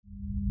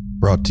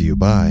Brought to you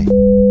by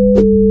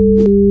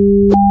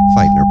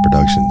Feitner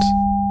Productions.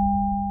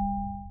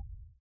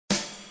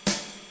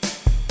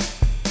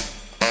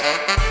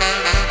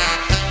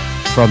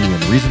 From the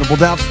Unreasonable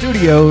Doubt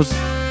Studios,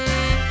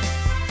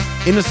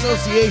 in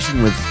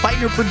association with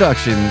Feitner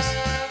Productions,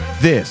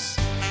 this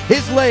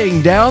is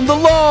Laying Down the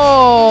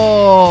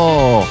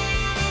Law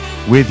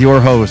with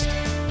your host,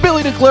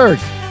 Billy DeClerc,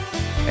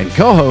 and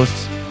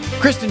co-hosts,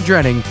 Kristen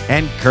Drenning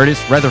and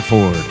Curtis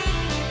Rutherford.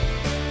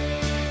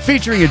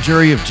 Featuring a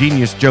jury of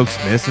genius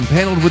jokesmiths and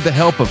paneled with the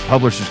help of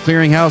Publishers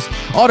Clearinghouse,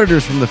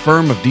 auditors from the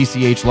firm of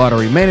DCH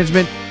Lottery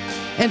Management,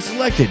 and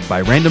selected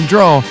by random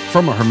draw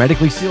from a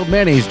hermetically sealed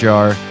mayonnaise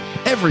jar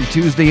every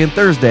Tuesday and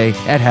Thursday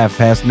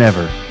at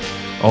never.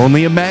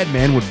 Only a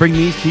madman would bring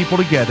these people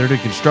together to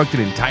construct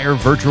an entire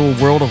virtual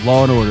world of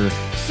law and order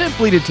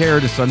simply to tear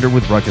it asunder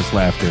with ruckus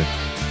laughter.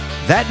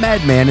 That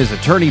madman is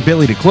attorney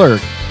Billy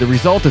DeClerc. The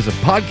result is a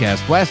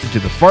podcast blasted to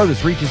the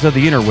farthest reaches of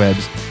the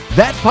interwebs.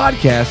 That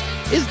podcast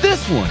is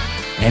this one,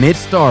 and it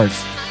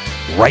starts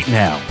right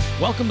now.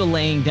 Welcome to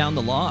Laying Down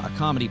the Law, a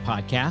comedy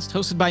podcast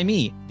hosted by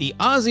me, the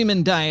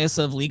Ozymandias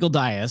of Legal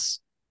Dias,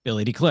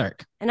 Billy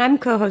DeClerc. And I'm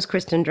co-host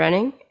Kristen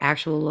Drenning,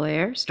 actual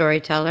lawyer,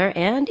 storyteller,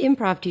 and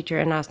improv teacher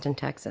in Austin,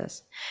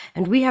 Texas.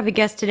 And we have a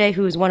guest today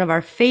who is one of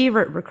our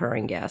favorite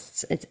recurring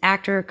guests. It's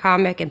actor,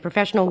 comic, and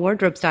professional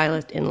wardrobe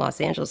stylist in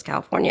Los Angeles,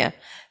 California,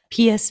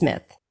 Pia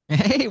Smith.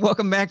 Hey,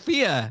 welcome back,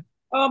 Pia.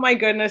 Oh my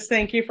goodness,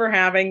 thank you for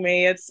having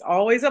me. It's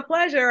always a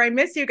pleasure. I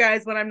miss you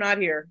guys when I'm not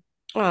here.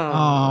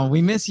 Oh,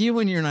 we miss you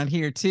when you're not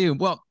here too.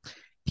 Well,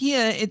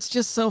 Pia, it's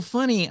just so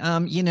funny.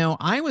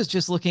 I was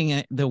just looking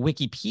at the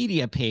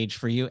Wikipedia page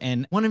for you,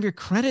 and one of your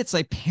credits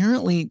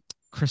apparently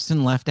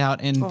Kristen left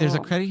out, and there's a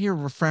credit here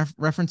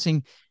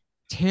referencing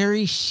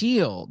Terry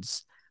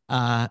Shields,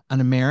 an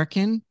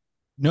American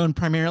known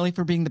primarily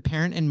for being the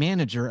parent and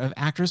manager of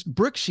actress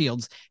Brooke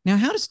Shields. Now,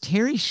 how does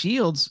Terry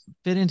Shields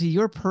fit into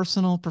your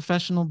personal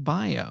professional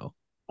bio?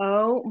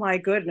 Oh my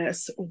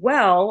goodness.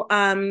 Well,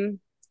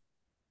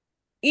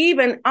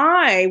 even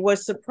I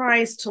was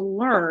surprised to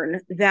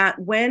learn that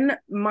when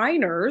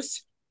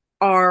minors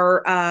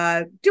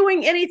are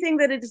doing anything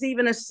that is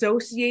even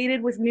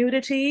associated with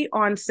nudity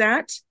on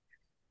set,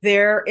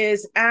 there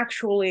is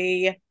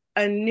actually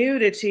a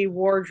nudity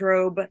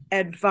wardrobe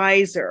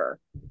advisor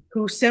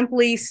who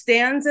simply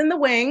stands in the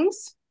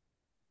wings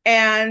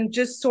and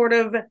just sort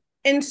of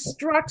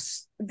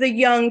instructs the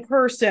young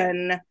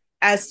person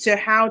as to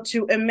how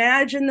to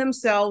imagine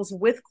themselves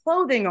with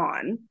clothing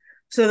on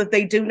so that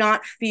they do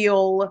not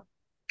feel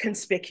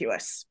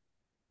conspicuous.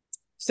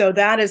 So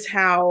that is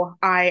how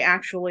I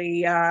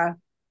actually had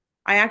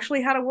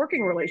a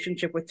working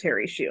relationship with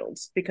Terry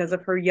Shields because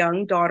of her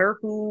young daughter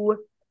who,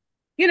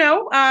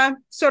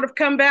 sort of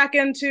come back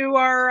into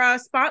our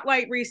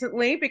spotlight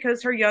recently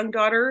because her young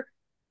daughter,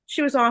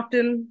 she was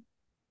often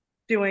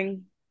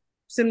doing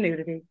some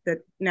nudity that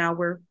now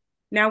we're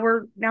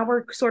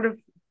sort of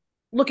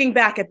looking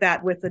back at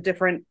that with a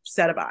different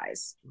set of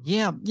eyes.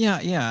 Yeah.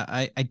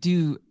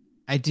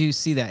 I do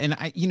see that. And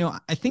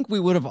I think we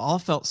would have all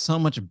felt so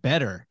much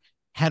better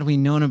had we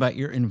known about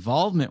your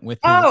involvement with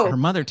her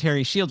mother,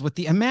 Terry Shields, with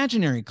the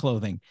imaginary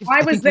clothing.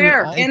 I was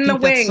there in the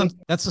wings.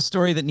 That's a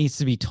story that needs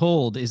to be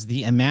told, is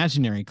the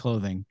imaginary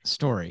clothing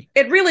story.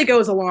 It really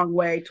goes a long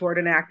way toward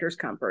an actor's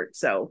comfort.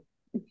 So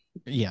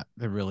yeah,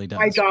 it really does.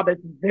 My job is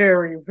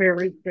very,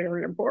 very,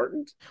 very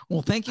important.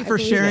 Well, thank you for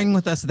sharing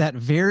with us that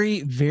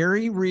very,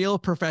 very real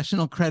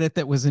professional credit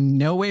that was in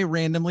no way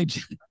randomly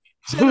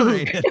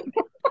generated.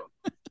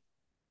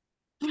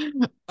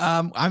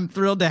 I'm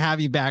thrilled to have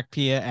you back,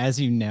 Pia,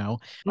 as you know.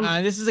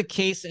 This is a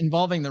case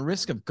involving the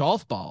risk of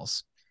golf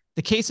balls.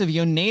 The case of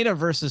Yoneda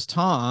versus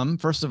Tom,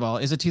 first of all,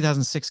 is a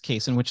 2006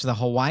 case in which the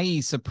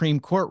Hawaii Supreme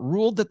Court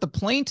ruled that the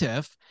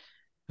plaintiff,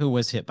 who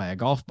was hit by a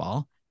golf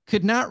ball,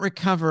 could not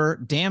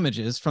recover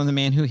damages from the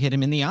man who hit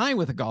him in the eye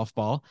with a golf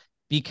ball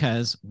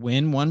because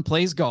when one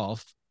plays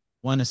golf,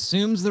 one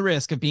assumes the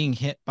risk of being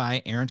hit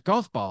by errant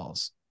golf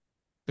balls.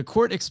 The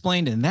court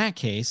explained in that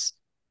case,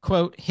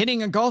 quote,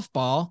 hitting a golf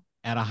ball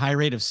at a high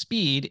rate of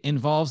speed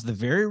involves the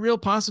very real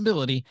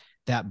possibility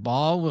that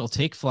ball will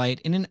take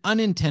flight in an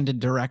unintended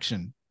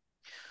direction.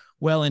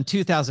 Well, in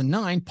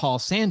 2009, Paul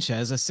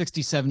Sanchez, a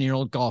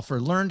 67-year-old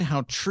golfer, learned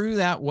how true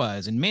that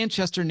was in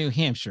Manchester, New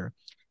Hampshire.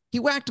 He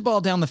whacked a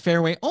ball down the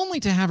fairway only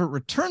to have it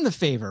return the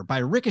favor by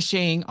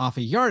ricocheting off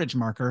a yardage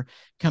marker,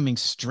 coming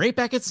straight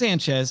back at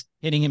Sanchez,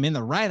 hitting him in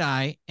the right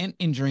eye and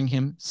injuring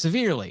him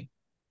severely.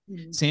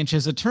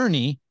 Sanchez's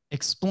attorney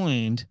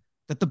explained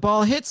that the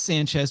ball hit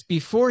Sanchez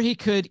before he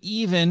could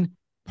even,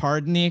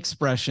 pardon the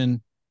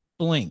expression,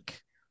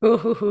 blink.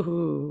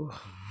 Ooh.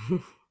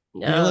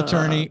 Real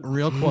attorney,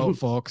 real quote,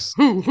 folks.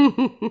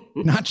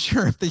 Not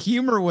sure if the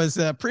humor was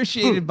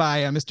appreciated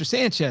by Mr.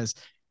 Sanchez.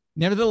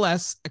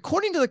 Nevertheless,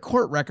 according to the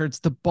court records,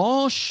 the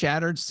ball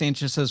shattered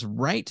Sanchez's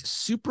right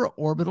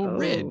supraorbital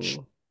ridge.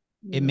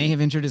 It may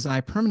have injured his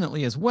eye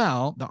permanently as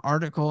well. The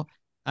article,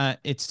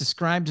 it's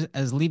described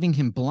as leaving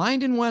him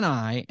blind in one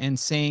eye and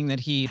saying that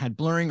he had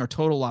blurring or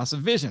total loss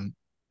of vision.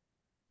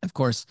 Of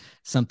course,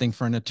 something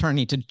for an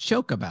attorney to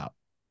joke about.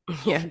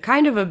 Yeah,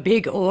 kind of a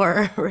big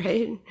or,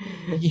 right?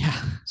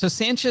 Yeah. So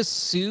Sanchez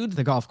sued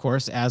the golf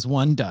course, as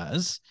one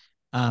does.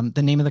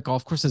 The name of the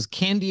golf course is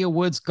Candia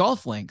Woods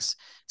Golf Links,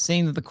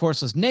 saying that the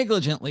course was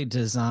negligently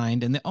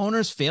designed and the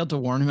owners failed to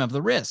warn him of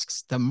the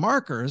risks. The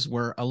markers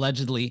were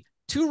allegedly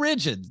too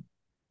rigid,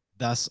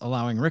 thus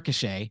allowing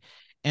ricochet,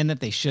 and that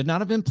they should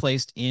not have been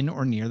placed in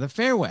or near the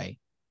fairway.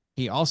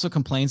 He also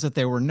complains that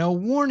there were no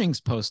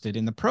warnings posted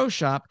in the pro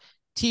shop,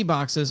 tee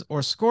boxes, or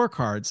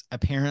scorecards,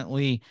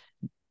 apparently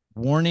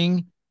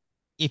warning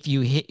if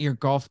you hit your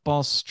golf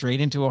ball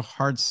straight into a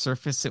hard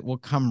surface, it will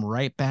come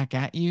right back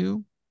at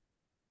you.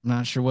 I'm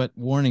not sure what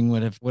warning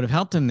would have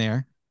helped him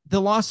there.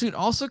 The lawsuit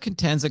also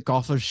contends that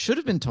golfers should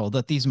have been told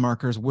that these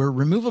markers were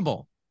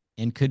removable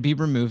and could be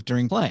removed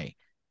during play.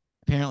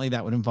 Apparently,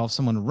 that would involve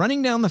someone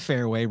running down the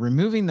fairway,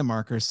 removing the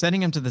markers,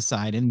 setting them to the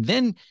side, and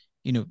then,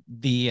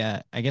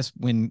 I guess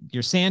when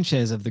your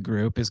Sanchez of the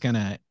group is going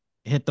to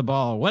hit the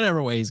ball,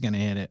 whatever way he's going to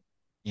hit it,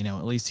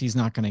 at least he's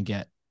going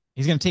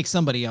to take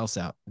somebody else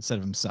out instead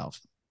of himself.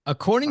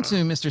 According to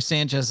Mr.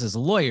 Sanchez's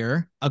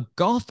lawyer, a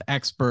golf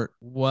expert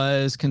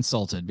was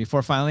consulted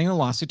before filing a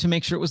lawsuit to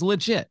make sure it was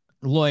legit.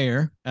 The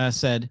lawyer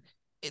said,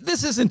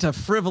 "This isn't a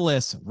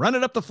frivolous, run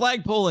it up the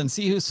flagpole and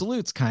see who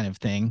salutes kind of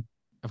thing."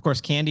 Of course,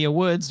 Candia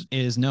Woods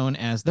is known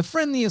as the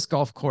friendliest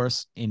golf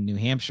course in New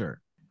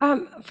Hampshire.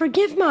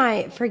 Forgive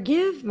my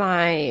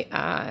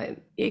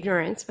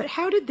ignorance, but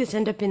how did this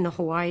end up in the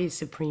Hawaii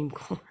Supreme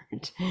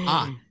Court?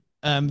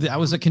 That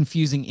was a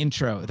confusing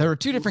intro. There were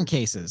two different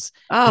cases.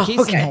 Oh, the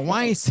case in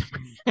Hawaii.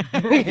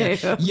 Okay.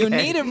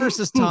 Yoneda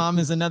versus Tom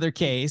is another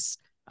case,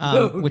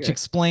 which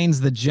explains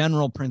the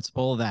general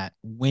principle that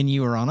when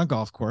you are on a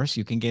golf course,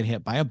 you can get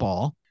hit by a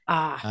ball.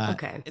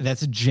 Okay.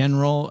 That's a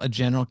general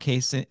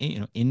case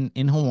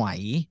in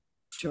Hawaii.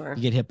 Sure.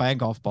 You get hit by a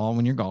golf ball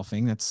when you're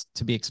golfing. That's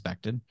to be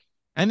expected.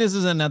 And this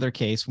is another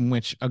case in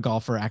which a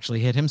golfer actually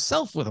hit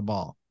himself with a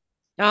ball.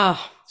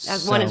 Oh,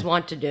 as one is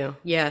wont to do.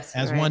 Yes.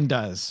 As one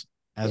does.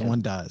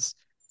 One does.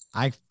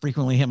 I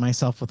frequently hit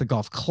myself with a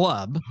golf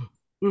club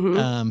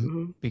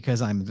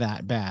because I'm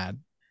that bad.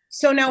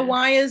 So now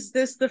why is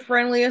this the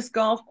friendliest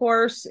golf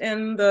course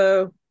in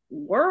the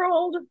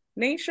world,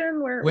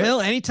 nation?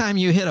 Well, anytime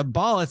you hit a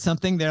ball at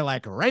something, they're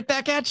like right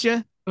back at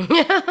you.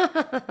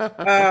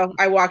 Oh,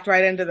 I walked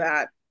right into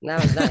that.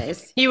 That was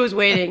nice. He was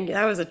waiting.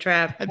 That was a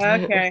trap.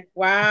 Okay.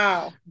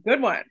 Wow.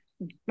 Good one.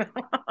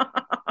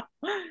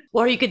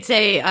 Or you could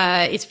say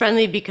it's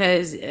friendly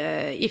because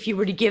if you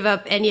were to give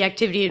up any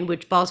activity in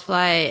which balls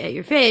fly at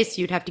your face,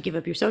 you'd have to give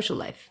up your social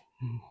life.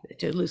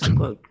 To loosely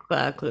quote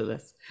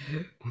Clueless.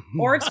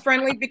 Or it's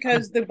friendly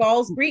because the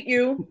balls greet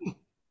you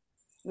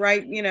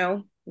right in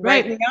the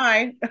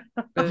eye.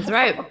 That's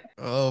right.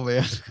 Oh,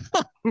 man.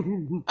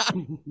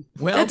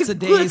 Well, that's a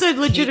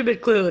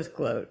legitimate Clueless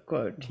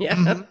quote. Yeah.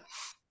 Mm-hmm.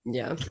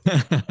 Yeah.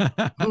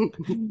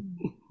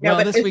 Yeah,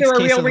 but is there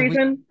a real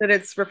reason that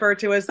it's referred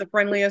to as the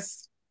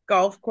friendliest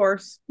golf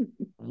course?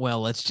 Well,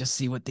 let's just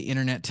see what the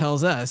internet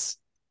tells us.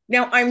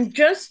 Now, I'm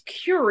just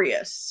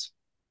curious.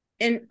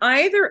 In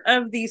either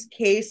of these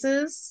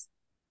cases,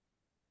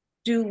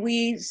 do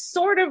we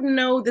sort of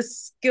know the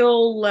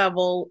skill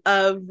level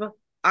of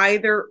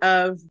either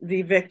of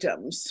the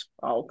victims?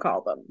 I'll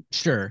call them.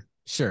 Sure.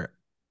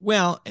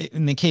 Well,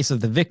 in the case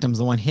of the victims,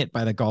 the one hit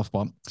by the golf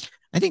ball,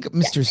 I think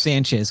Mr.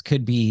 Sanchez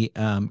could be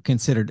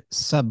considered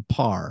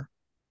subpar.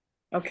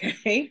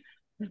 Okay.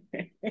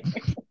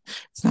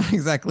 It's not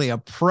exactly a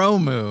pro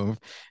move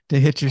to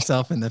hit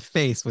yourself in the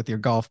face with your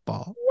golf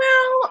ball.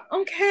 Well,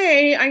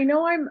 okay. I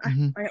know I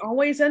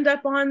always end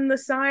up on the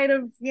side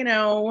of,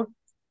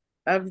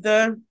 of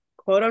the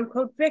quote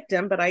unquote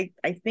victim, but I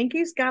think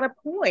he's got a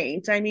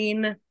point. I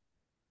mean,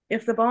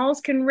 if the balls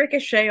can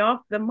ricochet off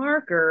the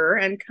marker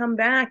and come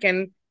back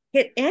and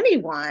hit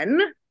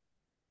anyone,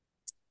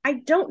 I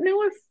don't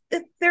know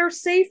if they're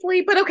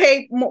safely, but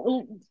okay,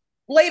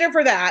 later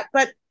for that.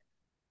 But,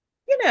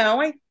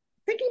 I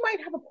think he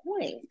might have a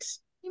point.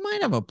 He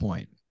might have a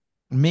point.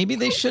 Maybe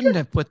they shouldn't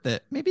have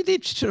maybe they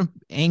should have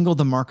angled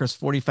the markers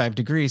 45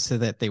 degrees so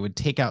that they would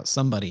take out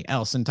somebody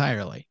else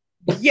entirely.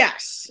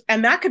 Yes.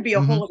 And that could be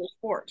a whole other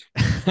sport.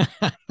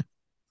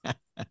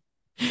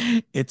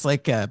 It's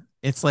like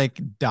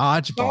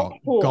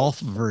dodgeball golf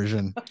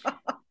version.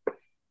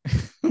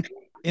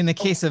 In the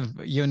case of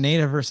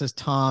Yoneda versus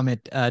Tom,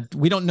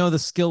 we don't know the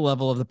skill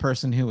level of the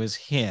person who was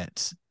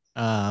hit.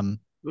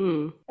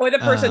 Or the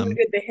person who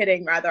did the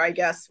hitting, rather, I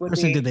guess.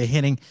 Did the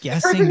hitting.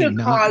 Guessing who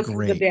not caused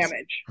great. The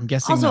damage. I'm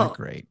guessing also, not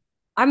great.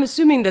 I'm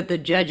assuming that the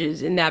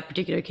judges in that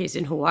particular case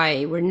in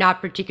Hawaii were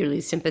not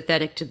particularly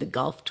sympathetic to the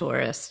golf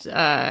tourist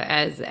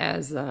Yeah.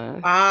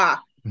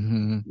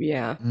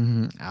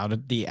 Out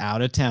of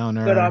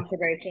towner. Good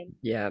observation.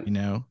 Yeah.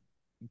 You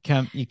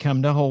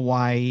come to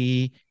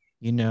Hawaii,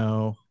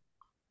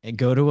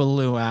 go to a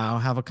luau,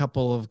 have a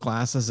couple of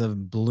glasses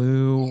of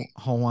blue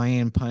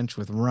Hawaiian punch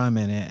with rum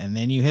in it, and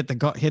then you hit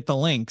the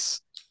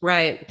links.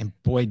 Right. And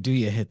boy, do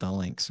you hit the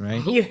links,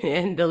 right?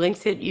 And the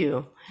links hit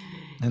you.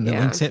 And the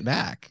links hit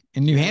back.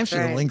 In New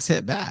Hampshire, the links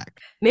hit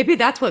back. Maybe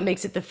that's what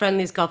makes it the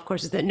friendliest golf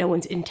course, is that no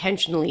one's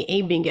intentionally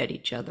aiming at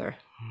each other.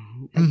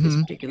 at this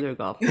particular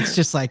golf course. It's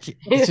just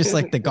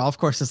like the golf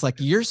course is like,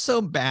 you're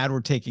so bad,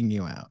 we're taking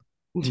you out.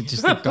 It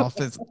just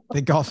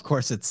the golf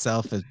course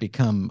itself has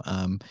become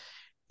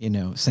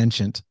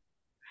sentient.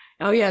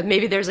 Oh yeah,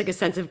 maybe there's like a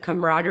sense of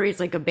camaraderie. It's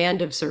like a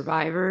band of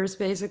survivors,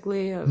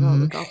 basically, of all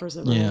the golfers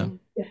that were in.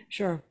 Yeah,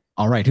 sure.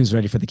 All right, who's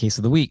ready for the case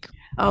of the week?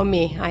 Oh,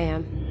 me, I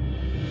am.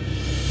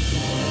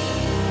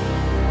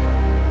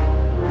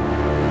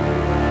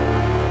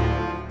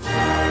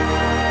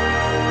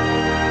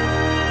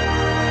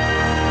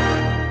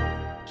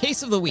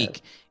 Case of the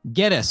week: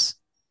 Geddes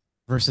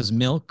versus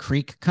Mill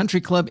Creek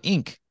Country Club,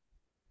 Inc.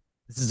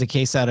 This is a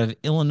case out of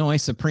Illinois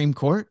Supreme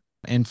Court.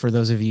 And for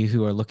those of you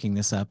who are looking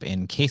this up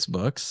in case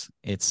books,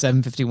 it's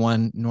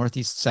 751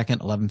 Northeast 2nd,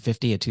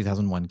 1150, a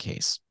 2001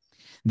 case.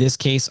 This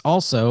case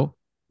also,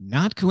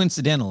 not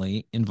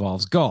coincidentally,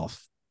 involves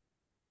golf.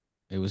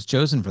 It was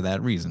chosen for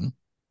that reason.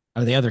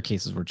 Or the other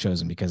cases were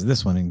chosen because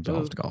this one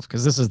involved golf,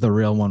 because this is the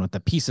real one with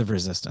the piece of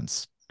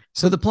resistance.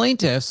 So the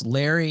plaintiffs,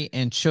 Larry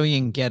and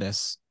Choying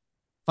Geddes,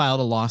 filed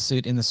a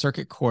lawsuit in the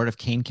Circuit Court of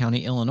Kane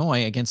County,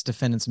 Illinois, against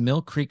defendants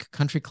Mill Creek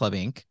Country Club,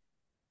 Inc.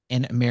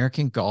 and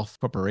American Golf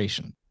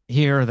Corporation.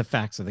 Here are the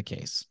facts of the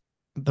case.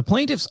 The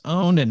plaintiffs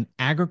owned an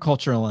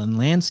agricultural and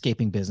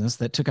landscaping business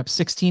that took up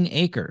 16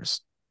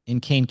 acres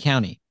in Kane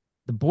County.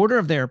 The border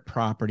of their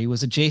property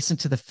was adjacent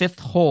to the fifth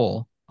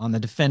hole on the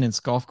defendant's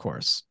golf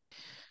course.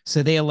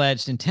 So they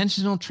alleged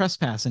intentional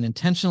trespass and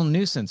intentional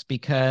nuisance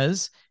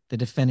because the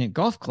defendant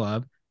golf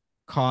club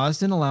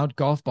caused and allowed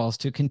golf balls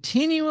to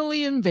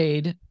continually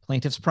invade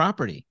plaintiff's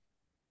property.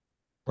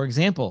 For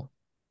example,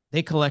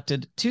 they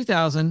collected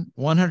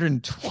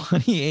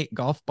 2,128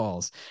 golf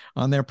balls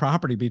on their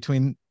property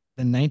between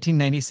the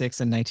 1996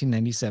 and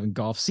 1997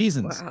 golf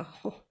seasons. Wow.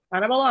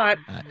 Kind of a lot.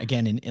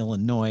 Again, in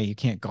Illinois, you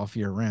can't golf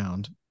year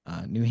round.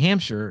 New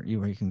Hampshire,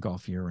 you can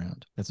golf year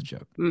round. That's a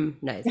joke.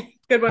 Nice.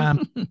 Good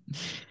one.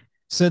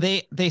 So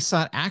they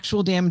sought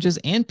actual damages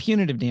and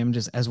punitive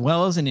damages, as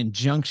well as an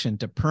injunction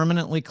to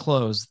permanently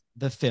close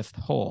the fifth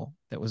hole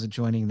that was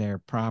adjoining their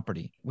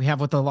property. We have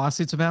what the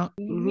lawsuit's about?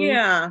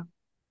 Yeah.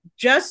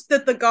 Just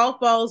that the golf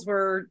balls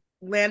were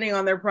landing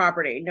on their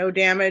property. No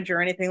damage or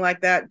anything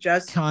like that.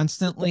 Just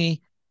constantly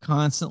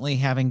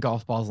having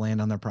golf balls land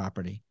on their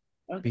property.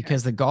 Okay.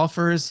 Because the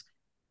golfers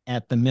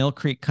at the Mill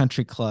Creek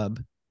Country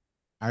Club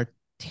are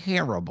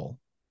terrible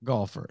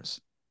golfers,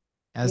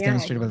 as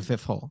demonstrated by the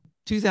fifth hole.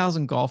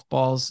 2,000 golf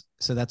balls.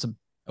 So that's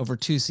over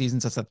 2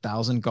 seasons. That's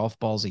 1,000 golf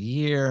balls a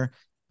year.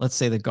 Let's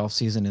say the golf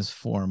season is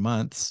 4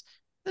 months.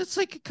 That's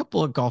like a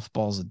couple of golf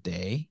balls a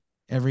day.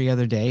 Every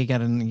other day, you get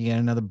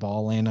another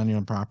ball land on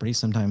your property.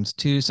 Sometimes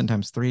 2,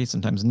 sometimes 3,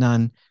 sometimes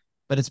none.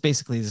 But it's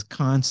basically this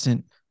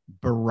constant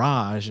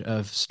barrage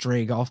of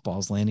stray golf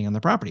balls landing on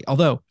the property.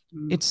 Although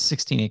it's a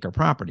 16-acre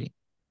property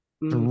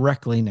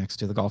directly next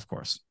to the golf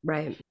course.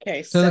 Right.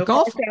 Okay. So the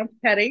golf sounds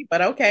petty,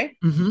 but okay.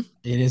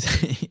 It is.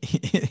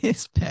 It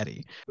is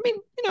petty. I mean,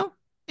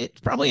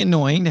 it's probably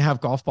annoying to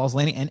have golf balls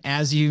landing. And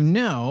as you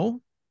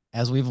know,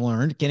 as we've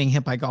learned, getting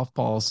hit by golf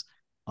balls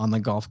on the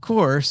golf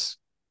course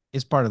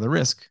is part of the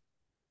risk.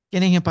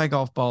 Getting hit by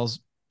golf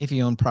balls, if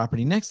you own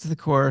property next to the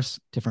course,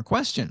 different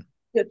question.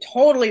 A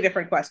totally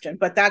different question,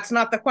 but that's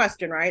not the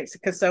question, right?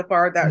 Because so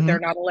far that they're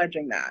not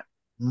alleging that.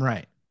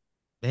 Right.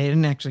 They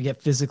didn't actually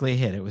get physically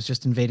hit. It was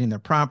just invading their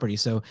property.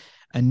 So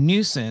a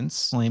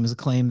nuisance claim is a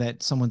claim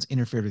that someone's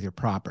interfered with your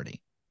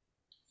property.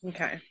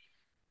 Okay.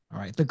 All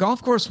right. The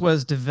golf course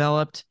was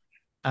developed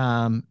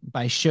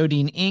by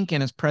Shodine Inc.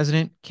 and its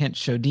president, Kent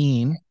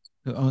Shodine,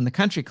 who owned the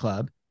country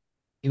club.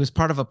 It was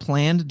part of a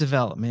planned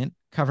development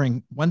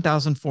covering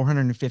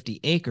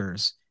 1,450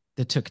 acres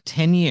that took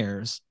 10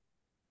 years.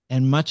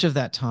 And much of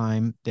that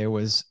time, there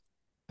was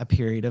a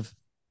period of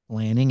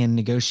planning and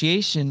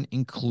negotiation,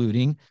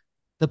 including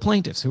the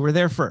plaintiffs who were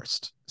there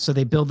first. So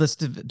they build this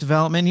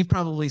development. You've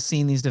probably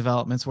seen these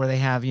developments where they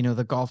have,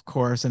 the golf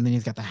course, and then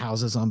you've got the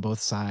houses on both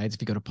sides.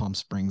 If you go to Palm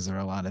Springs, there are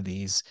a lot of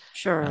these.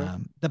 Sure.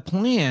 The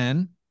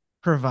plan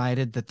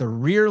provided that the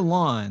rear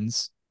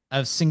lawns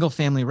of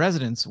single-family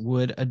residents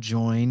would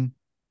adjoin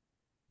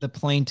the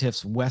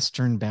plaintiff's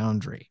western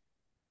boundary.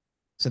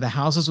 So the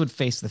houses would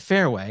face the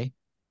fairway,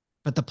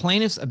 but the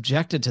plaintiffs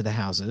objected to the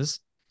houses.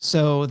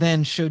 So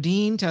then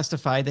Shodine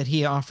testified that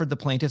he offered the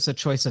plaintiffs a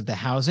choice of the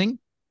housing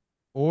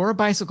or a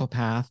bicycle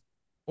path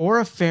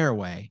or a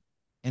fairway,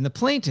 and the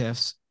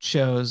plaintiffs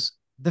chose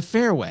the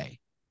fairway.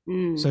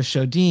 So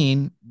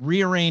Shodine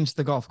rearranged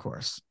the golf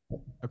course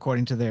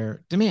according to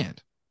their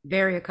demand.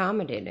 Very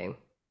accommodating.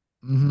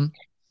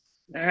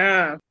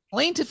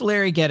 Plaintiff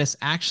Larry Geddes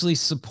actually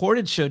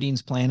supported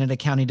Shodine's plan at a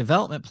county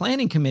development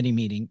planning committee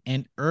meeting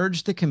and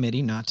urged the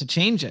committee not to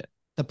change it.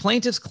 The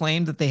plaintiffs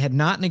claimed that they had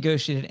not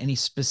negotiated any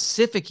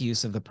specific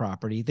use of the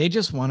property. They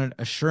just wanted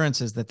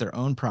assurances that their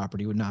own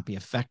property would not be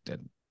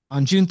affected.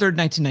 On June 3rd,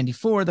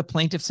 1994, the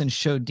plaintiffs and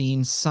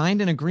Shodine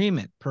signed an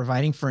agreement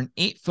providing for an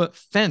 8-foot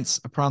fence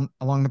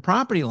along the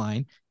property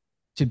line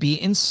to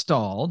be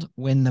installed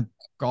when the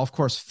golf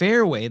course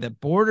fairway that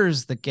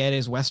borders the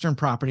Geddes western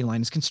property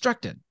line is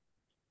constructed.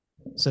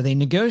 So they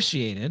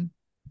negotiated,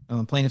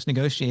 plaintiffs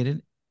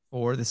negotiated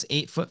for this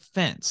 8-foot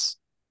fence.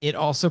 It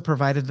also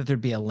provided that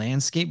there'd be a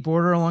landscape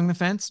border along the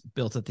fence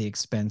built at the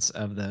expense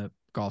of the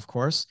golf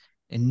course,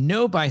 and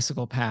no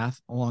bicycle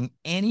path along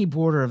any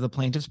border of the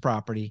plaintiff's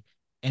property,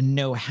 and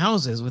no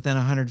houses within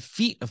 100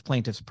 feet of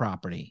plaintiff's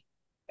property.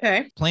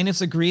 Okay.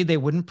 Plaintiffs agreed they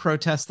wouldn't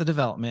protest the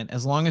development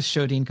as long as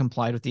Shodin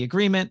complied with the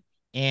agreement,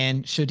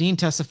 and Shodin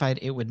testified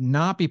it would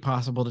not be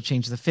possible to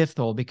change the fifth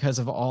hole because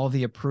of all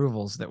the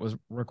approvals that was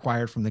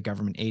required from the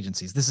government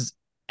agencies. This is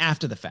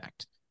after the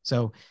fact.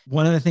 So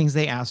one of the things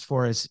they asked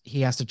for is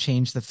he has to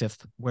change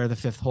where the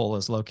fifth hole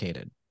is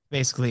located.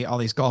 Basically, all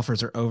these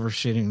golfers are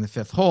overshooting the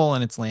fifth hole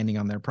and it's landing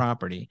on their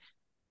property.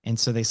 And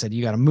so they said,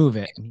 you got to move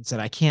it. And he said,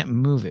 I can't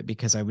move it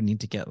because I would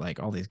need to get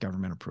like all these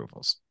government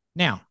approvals.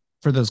 Now,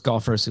 for those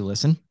golfers who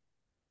listen,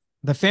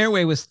 the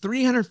fairway was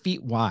 300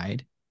 feet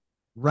wide,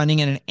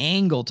 running at an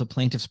angle to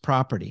plaintiff's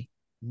property,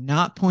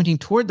 not pointing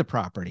toward the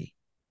property,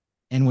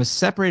 and was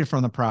separated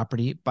from the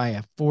property by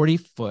a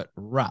 40-foot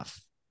rough.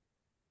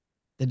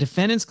 The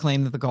defendants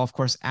claim that the golf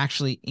course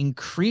actually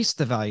increased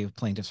the value of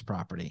plaintiff's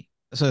property.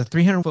 So the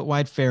 300-foot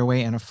wide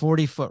fairway and a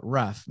 40-foot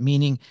rough,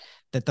 meaning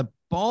that the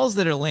balls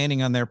that are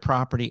landing on their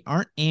property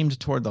aren't aimed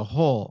toward the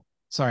hole.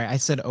 Sorry, I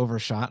said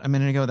overshot a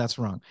minute ago. That's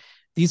wrong.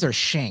 These are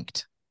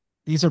shanked.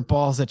 These are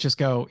balls that just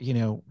go,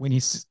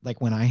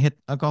 when I hit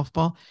a golf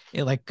ball,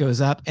 it like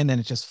goes up and then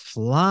it just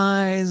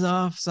flies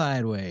off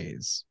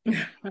sideways.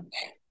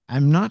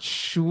 I'm not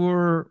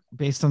sure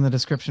based on the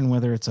description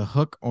whether it's a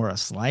hook or a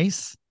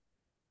slice,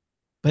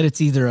 but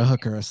it's either a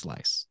hook or a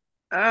slice.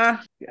 I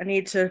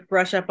need to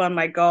brush up on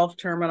my golf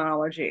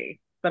terminology,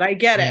 but I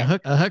get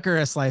it. A hook or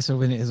a slice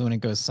is when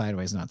it goes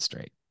sideways, not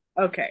straight.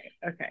 Okay.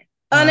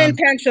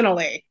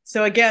 Unintentionally.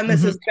 So again,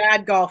 this is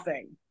bad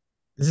golfing.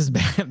 This is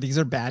bad. These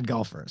are bad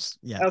golfers.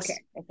 Yes. Okay.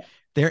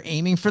 They're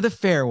aiming for the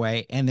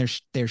fairway and they're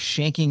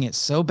shanking it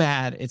so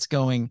bad it's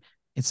going,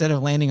 instead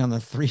of landing on the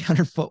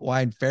 300-foot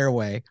wide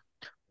fairway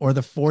or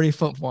the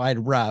 40-foot wide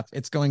rough,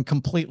 it's going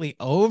completely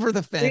over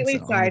the fence.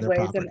 Completely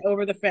sideways and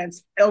over the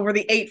fence, over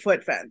the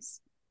 8-foot fence.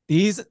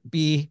 These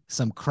be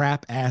some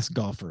crap ass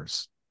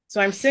golfers.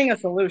 So I'm seeing a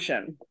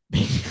solution.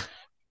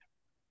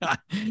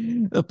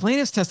 The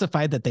plaintiffs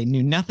testified that they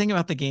knew nothing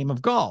about the game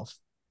of golf.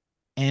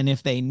 And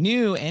if they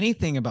knew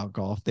anything about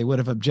golf, they would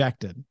have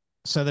objected.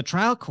 So the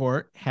trial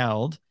court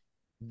held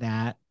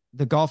that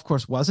the golf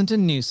course wasn't a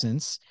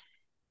nuisance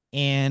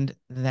and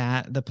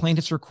that the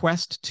plaintiff's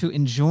request to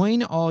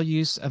enjoin all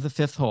use of the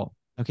fifth hole.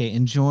 Okay,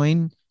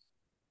 enjoin,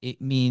 it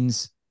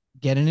means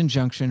get an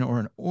injunction or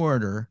an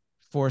order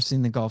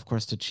forcing the golf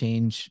course to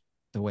change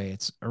the way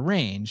it's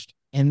arranged.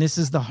 And this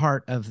is the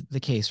heart of the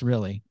case,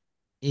 really,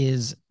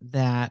 is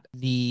that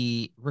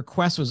the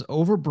request was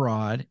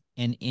overbroad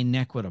and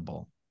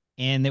inequitable,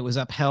 and it was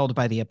upheld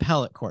by the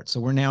appellate court. So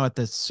we're now at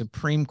the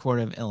Supreme Court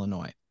of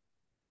Illinois.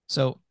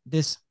 So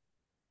this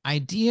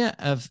idea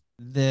of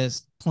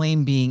this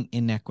claim being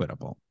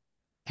inequitable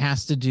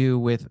has to do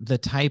with the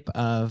type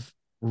of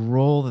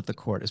role that the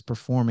court is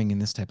performing in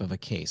this type of a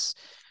case.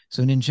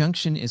 So an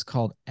injunction is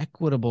called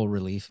equitable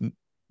relief,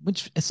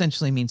 which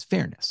essentially means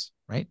fairness,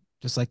 right?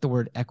 Just like the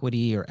word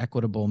equity or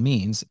equitable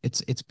means,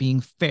 it's being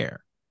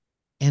fair.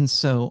 And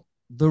so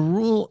the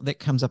rule that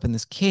comes up in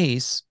this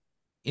case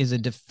is a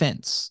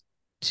defense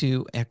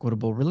to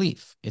equitable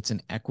relief. It's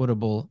an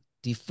equitable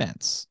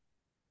defense.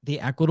 The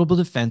equitable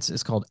defense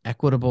is called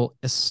equitable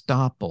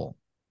estoppel.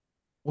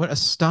 What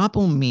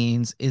estoppel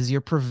means is you're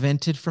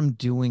prevented from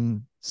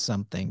doing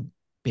something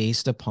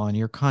based upon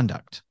your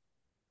conduct.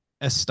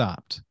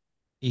 Estopped.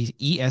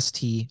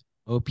 E-S-T-O-P-P-E-L.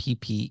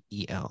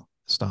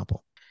 Estoppel.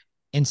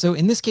 And so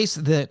in this case,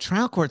 the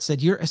trial court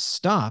said you're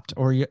estopped,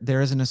 or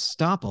there is an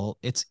estoppel.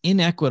 It's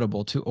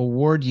inequitable to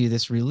award you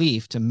this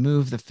relief to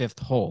move the fifth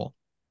hole,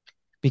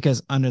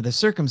 because under the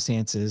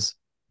circumstances,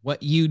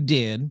 what you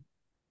did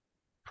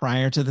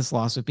prior to this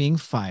lawsuit being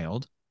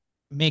filed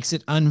makes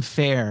it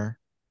unfair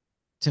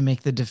to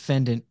make the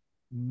defendant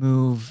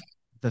move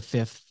the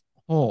fifth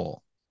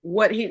hole.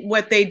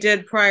 What they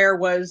did prior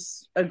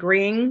was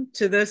agreeing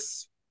to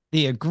this,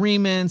 the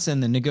agreements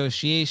and the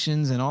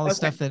negotiations and all the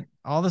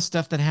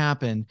stuff that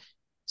happened.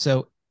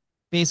 So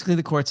basically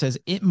the court says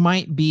it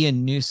might be a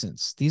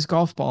nuisance. These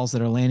golf balls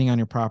that are landing on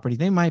your property,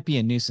 they might be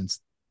a nuisance.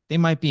 They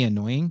might be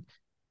annoying.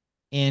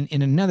 And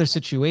in another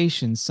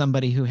situation,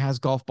 somebody who has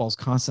golf balls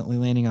constantly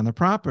landing on the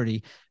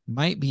property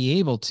might be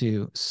able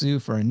to sue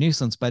for a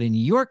nuisance. But in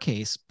your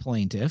case,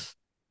 plaintiff,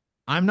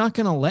 I'm not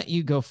going to let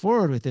you go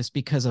forward with this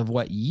because of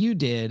what you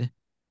did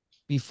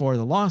before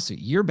the lawsuit.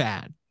 You're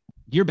bad.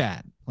 You're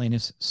bad,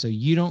 plaintiffs. So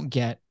you don't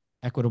get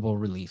equitable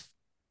relief.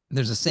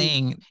 There's a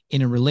saying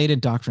in a related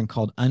doctrine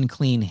called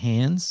unclean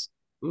hands.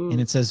 And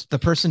it says the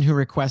person who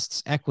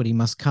requests equity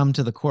must come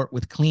to the court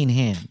with clean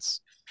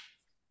hands.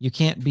 You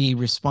can't be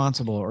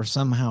responsible or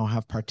somehow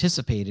have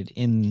participated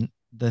in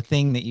the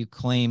thing that you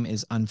claim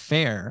is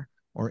unfair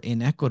or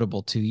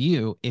inequitable to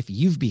you if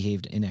you've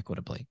behaved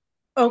inequitably.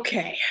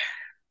 Okay.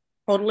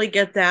 Totally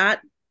get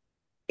that.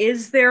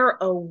 Is there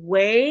a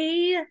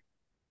way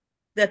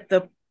that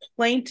the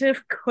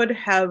plaintiff could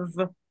have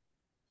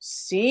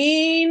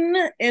seen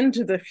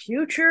into the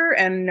future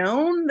and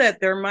known that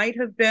there might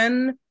have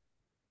been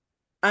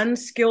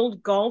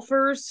unskilled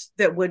golfers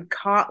that would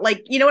caught,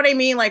 like, you know what I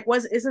mean? Like,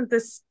 isn't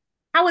this,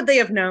 how would they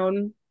have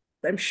known?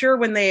 I'm sure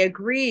when they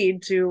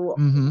agreed to,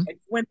 Mm-hmm.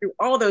 went through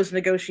all those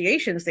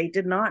negotiations, they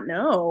did not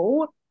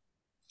know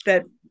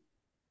that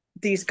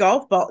these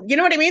golf balls, you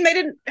know what I mean? They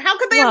didn't, how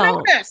could they have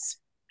known this?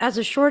 As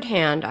a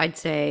shorthand, I'd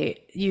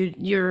say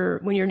you're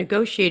when you're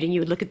negotiating, you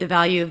would look at the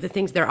value of the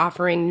things they're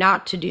offering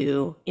not to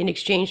do in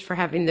exchange for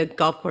having the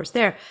golf course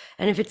there.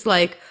 And if it's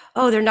like,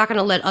 oh, they're not going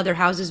to let other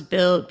houses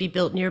be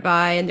built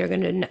nearby, and they're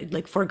going to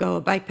like forego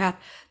a bike path,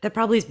 that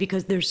probably is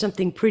because there's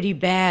something pretty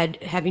bad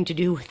having to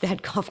do with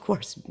that golf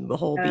course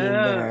hole being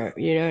there.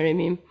 You know what I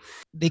mean?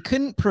 They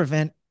couldn't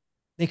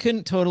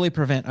totally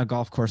prevent a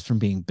golf course from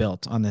being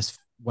built on this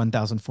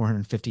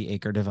 1,450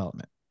 acre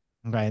development.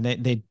 Okay,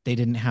 they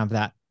didn't have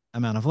that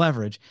amount of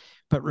leverage.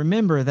 But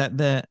remember that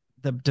the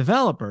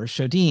developer,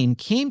 Shodin,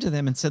 came to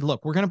them and said,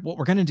 look, what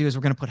we're going to do is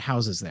we're going to put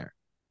houses there.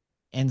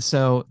 And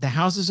so the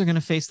houses are going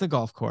to face the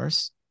golf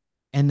course,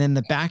 and then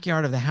the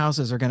backyard of the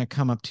houses are going to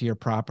come up to your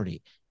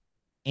property.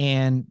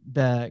 And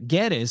the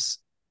Geddes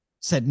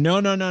said, no.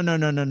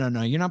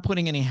 You're not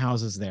putting any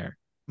houses there.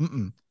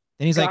 Then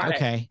he's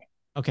like,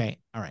 okay,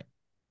 all right.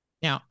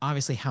 Now,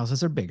 obviously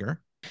houses are bigger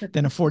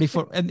than a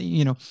 40-foot,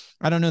 and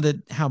I don't know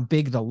how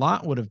big the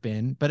lot would have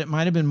been, but it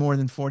might have been more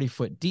than 40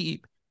 foot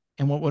deep.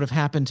 And what would have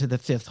happened to the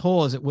fifth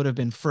hole is it would have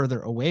been further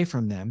away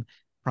from them,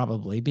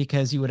 probably,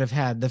 because you would have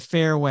had the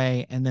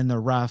fairway and then the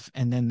rough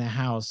and then the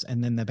house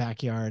and then the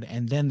backyard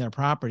and then their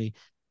property.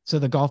 So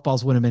the golf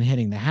balls would have been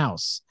hitting the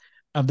house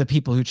of the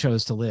people who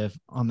chose to live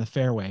on the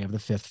fairway of the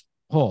fifth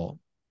hole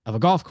of a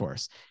golf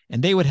course.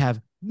 And they would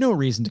have no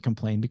reason to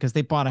complain because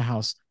they bought a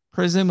house,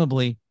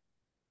 presumably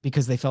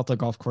because they felt the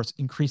golf course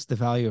increased the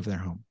value of their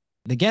home.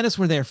 The Geddes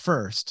were there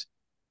first.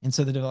 And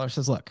so the developer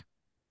says, look,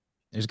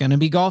 there's going to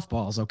be golf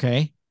balls,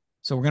 okay?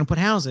 So we're going to put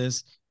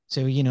houses.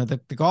 So, the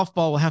golf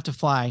ball will have to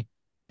fly.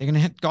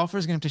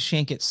 Golfers are going to have to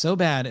shank it so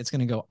bad, it's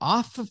going to go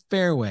off the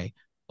fairway,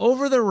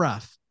 over the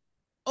rough,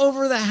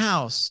 over the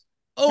house,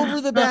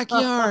 over the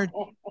backyard,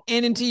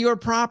 and into your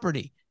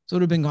property. So it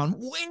would have been gone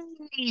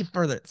way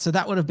further. So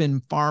that would have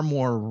been far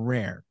more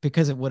rare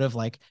because it would have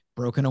like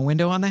broken a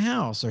window on the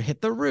house or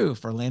hit the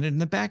roof or landed in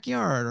the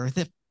backyard, or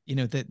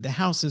the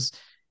house is,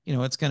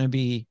 it's going to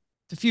be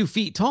a few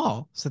feet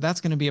tall. So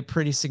that's going to be a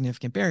pretty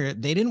significant barrier.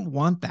 They didn't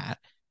want that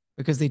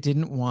because they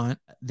didn't want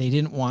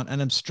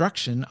an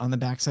obstruction on the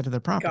backside of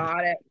their property.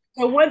 Got it.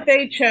 So what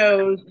they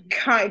chose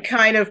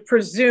kind of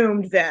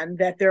presumed then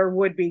that there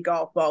would be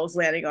golf balls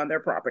landing on their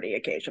property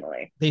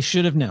occasionally. They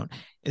should have known,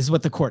 is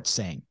what the court's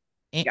saying.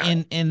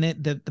 And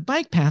the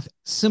bike path,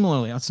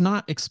 similarly, it's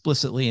not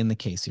explicitly in the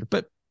case here,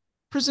 but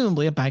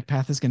presumably a bike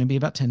path is going to be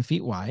about 10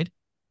 feet wide.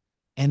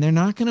 And they're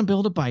not going to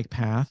build a bike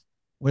path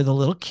where the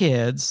little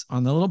kids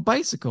on the little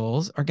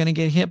bicycles are going to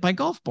get hit by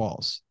golf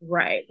balls.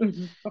 Right.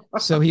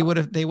 So they would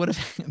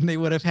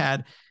have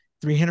had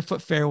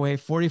 300-foot fairway,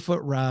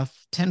 40-foot rough,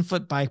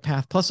 10-foot bike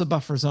path, plus a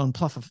buffer zone,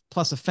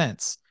 plus a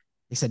fence.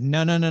 They said,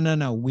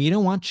 no. We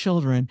don't want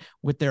children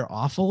with their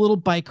awful little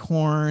bike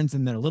horns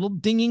and their little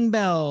dinging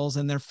bells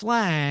and their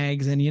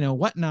flags and,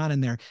 whatnot,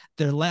 and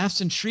their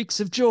laughs and shrieks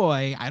of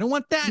joy. I don't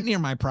want that near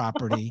my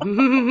property.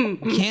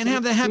 We can't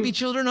have the happy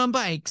children on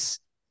bikes.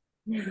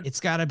 It's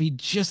got to be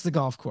just the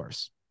golf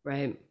course.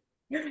 Right.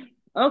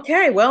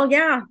 Okay. Well,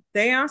 yeah,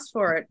 they asked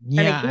for it.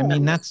 Yeah. I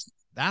mean, that's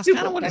kind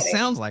of what it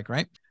sounds like,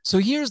 right? So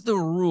here's the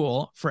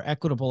rule for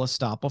equitable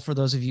estoppel for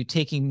those of you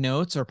taking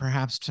notes or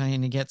perhaps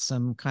trying to get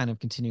some kind of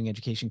continuing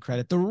education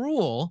credit. The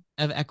rule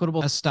of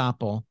equitable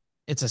estoppel,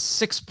 it's a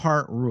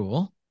 6-part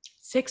rule.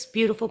 6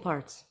 beautiful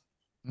parts.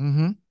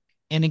 Mm-hmm.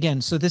 And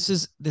again, so this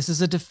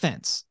is a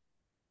defense.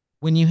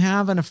 When you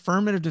have an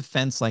affirmative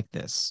defense like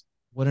this,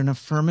 what an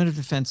affirmative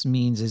defense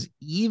means is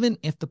even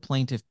if the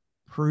plaintiff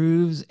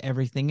proves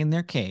everything in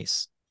their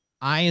case,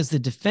 I, as the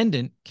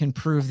defendant, can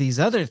prove these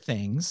other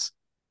things,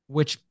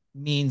 which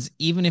means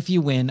even if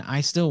you win,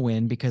 I still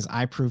win because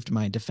I proved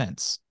my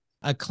defense.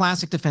 A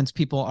classic defense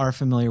people are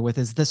familiar with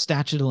is the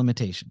statute of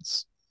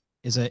limitations,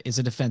 is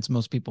a defense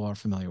most people are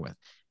familiar with.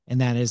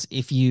 And that is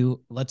if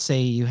let's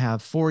say you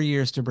have 4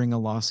 years to bring a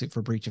lawsuit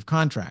for breach of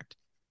contract.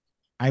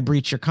 I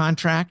breach your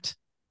contract.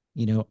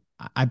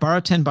 I borrow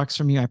 $10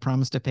 from you. I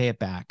promise to pay it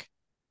back.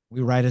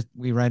 We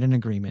write an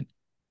agreement.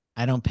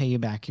 I don't pay you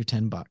back your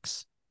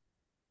 $10.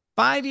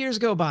 5 years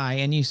go by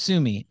and you sue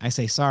me. I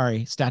say,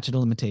 sorry, statute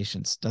of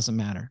limitations. Doesn't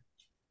matter.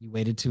 You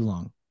waited too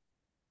long.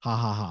 Ha,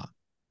 ha,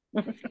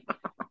 ha.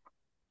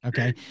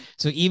 Okay.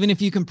 So even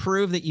if you can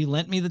prove that you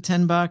lent me the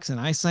 $10 and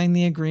I signed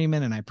the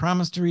agreement and I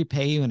promised to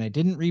repay you and I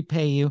didn't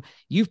repay you,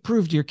 you've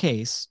proved your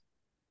case,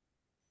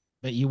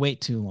 but you wait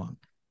too long.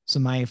 So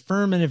my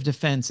affirmative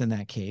defense in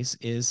that case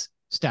is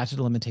statute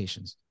of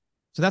limitations.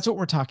 So that's what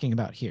we're talking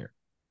about here,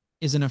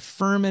 is an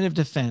affirmative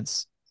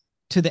defense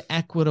to the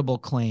equitable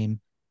claim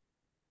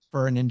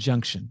for an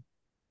injunction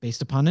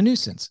based upon a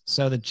nuisance.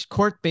 So the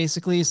court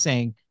basically is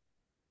saying,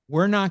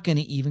 we're not going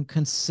to even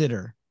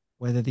consider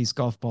whether these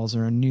golf balls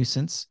are a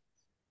nuisance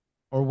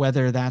or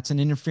whether that's an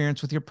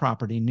interference with your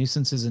property.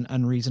 Nuisance is an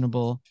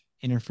unreasonable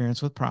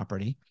interference with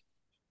property.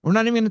 We're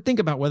not even going to think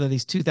about whether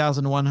these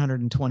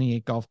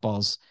 2,128 golf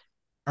balls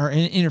are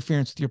an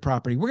interference with your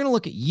property. We're going to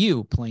look at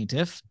you,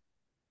 plaintiff,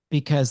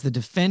 because the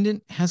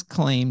defendant has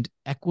claimed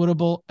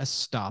equitable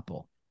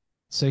estoppel.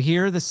 So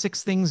here are the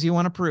 6 things you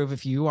want to prove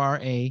if you are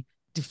a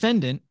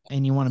defendant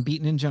and you want to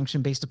beat an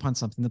injunction based upon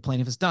something the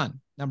plaintiff has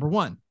done. Number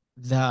 1,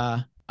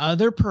 the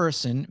other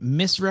person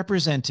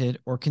misrepresented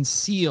or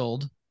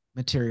concealed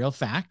material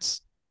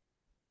facts.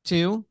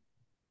 2,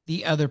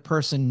 the other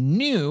person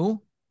knew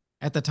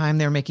at the time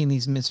they're making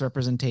these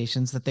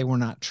misrepresentations that they were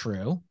not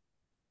true.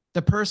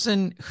 The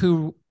person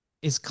who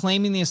is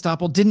claiming the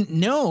estoppel didn't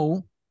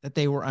know that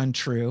they were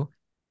untrue.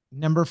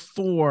 Number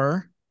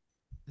 4,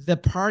 the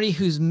party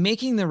who's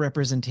making the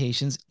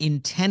representations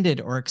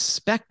intended or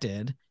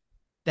expected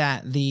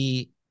that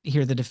the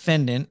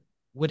defendant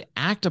would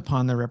act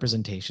upon the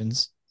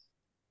representations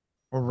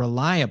or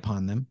rely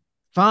upon them.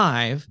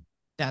 5,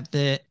 that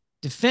the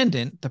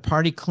defendant, the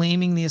party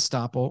claiming the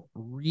estoppel,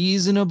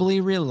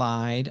 reasonably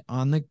relied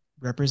on the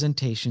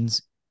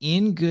representations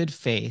in good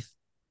faith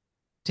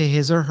to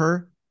his or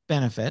her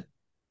benefit.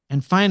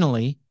 And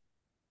finally,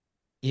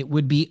 it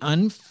would be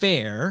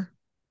unfair,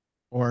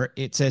 or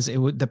it says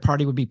the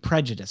party would be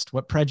prejudiced.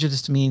 What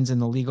prejudiced means in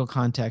the legal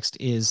context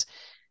is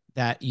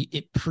that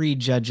it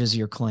prejudges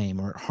your claim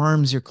or it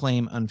harms your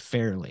claim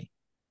unfairly.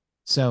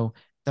 So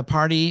the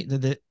party,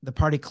 the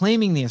party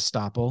claiming the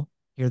estoppel,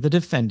 here the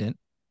defendant,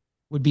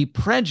 would be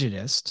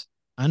prejudiced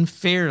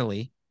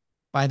unfairly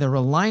by the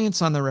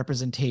reliance on the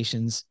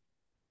representations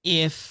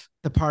if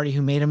the party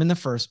who made them in the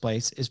first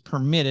place is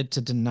permitted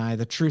to deny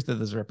the truth of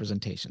those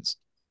representations.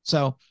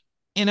 So,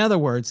 in other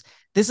words,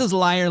 this is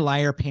liar,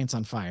 liar, pants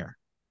on fire.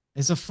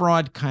 It's a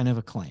fraud kind of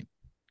a claim.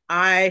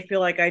 I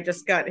feel like I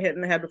just got hit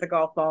in the head with a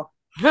golf ball.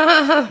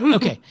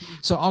 Okay,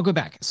 so I'll go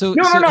back. So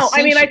no.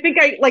 I mean, I think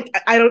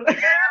I don't.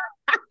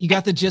 You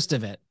got the gist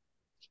of it.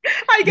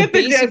 I get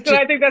the gist, and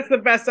I think that's the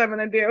best I'm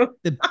going to do.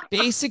 The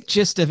basic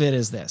gist of it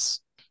is this: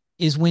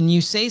 is when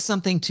you say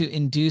something to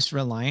induce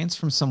reliance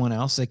from someone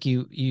else, like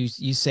you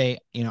say,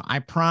 I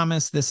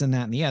promise this and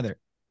that and the other.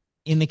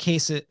 In the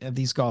case of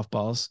these golf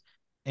balls,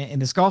 in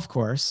this golf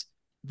course,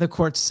 the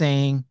court's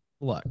saying,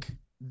 look,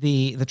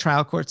 the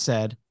trial court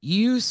said,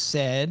 you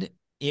said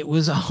it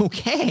was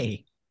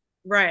okay.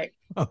 Right.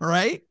 All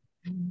right.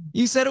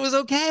 You said it was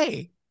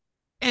okay.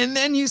 And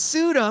then you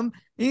sued him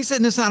and he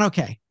said, it's not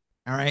okay.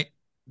 All right.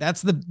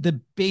 That's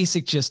the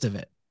basic gist of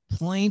it.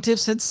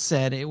 Plaintiffs had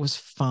said it was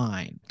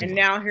fine. And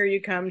now here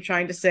you come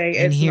trying to say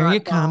and it's here not you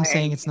come fine.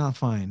 saying it's not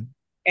fine.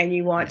 And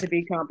you want to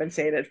be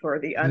compensated for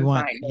the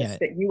unfineness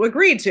that you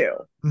agreed to.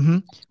 Mm-hmm.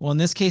 Well, in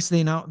this case,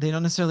 they don't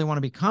necessarily want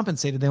to be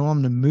compensated. They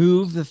want them to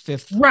move the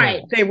 5th right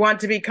hole. They want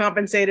to be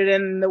compensated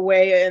in the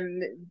way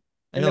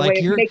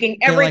way of making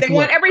everything. They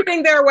want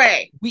everything their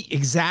way.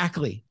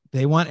 Exactly.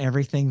 They want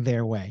everything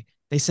their way.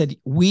 They said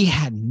we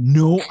had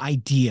no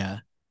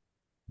idea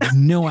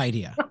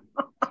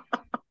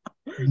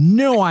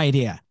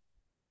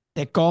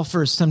that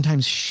golfers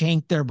sometimes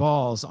shank their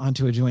balls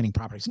onto adjoining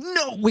properties.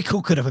 No, we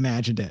could have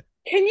imagined it.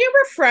 Can you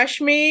refresh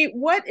me?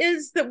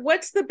 What's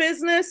the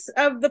business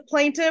of the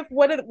plaintiff?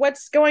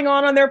 What's going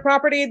on their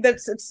property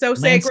that's so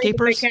sacred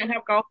that they can't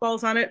have golf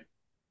balls on it?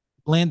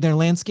 They're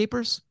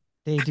landscapers.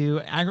 They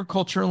do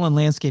agricultural and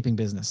landscaping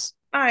business.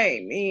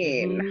 I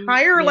mean,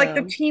 hire like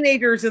the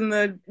teenagers in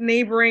the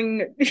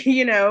neighboring,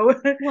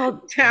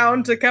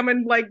 town to come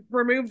and like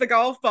remove the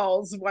golf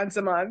balls once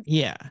a month.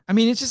 Yeah. I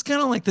mean, it's just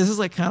kind of like, this is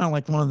like kind of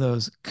like one of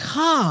those,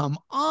 come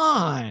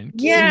on.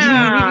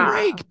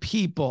 Break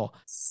people.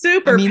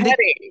 Super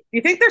petty.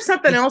 You think there's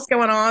something else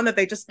going on that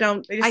they just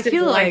don't? I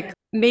feel like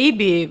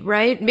maybe,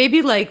 right?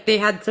 Maybe like they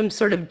had some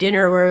sort of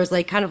dinner where it was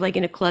like kind of like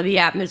in a clubby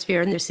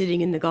atmosphere and they're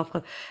sitting in the golf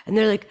club and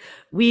they're like,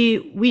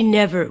 you'll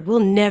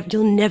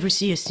never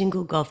see a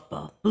single golf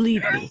ball.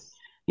 Believe me.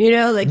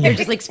 Like they're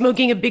just like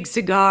smoking a big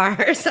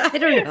cigar. So I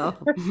don't know.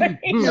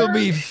 You'll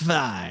be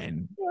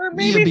fine.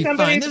 You'll be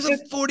fine. There's a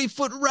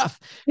 40-foot rough.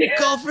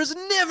 Golfers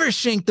never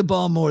shank the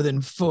ball more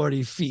than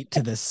 40 feet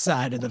to the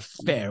side of the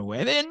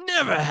fairway. That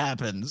never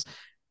happens.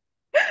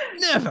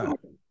 Never.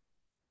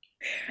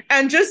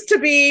 And just to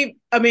be,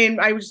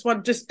 I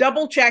just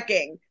double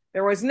checking.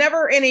 There was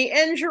never any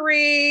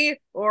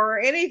injury or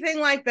anything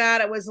like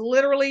that. It was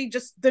literally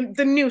just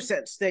the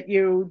nuisance that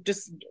you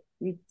just.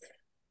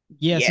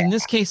 Yes, in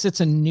this case,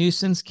 it's a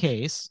nuisance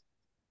case.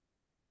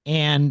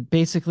 And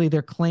basically,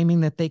 they're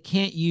claiming that they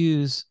can't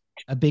use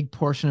a big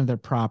portion of their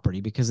property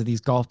because of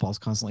these golf balls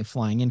constantly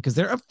flying in because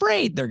they're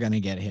afraid they're going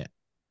to get hit.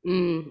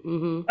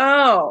 Mm-hmm.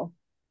 Oh.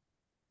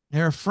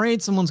 They're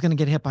afraid someone's going to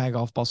get hit by a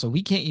golf ball. So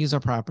we can't use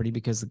our property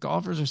because the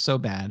golfers are so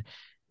bad.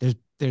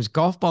 There's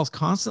golf balls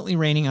constantly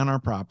raining on our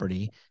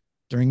property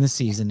during the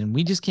season. And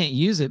we just can't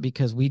use it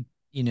because we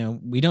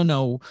don't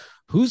know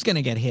who's going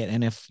to get hit.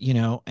 And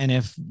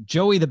if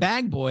Joey, the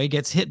bag boy,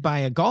 gets hit by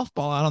a golf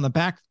ball out on the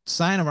back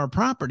side of our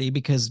property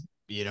because,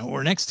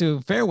 we're next to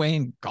a fairway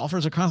and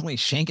golfers are constantly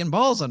shanking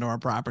balls onto our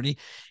property,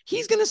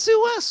 he's going to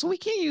sue us. So we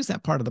can't use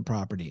that part of the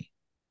property.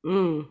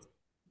 Mm.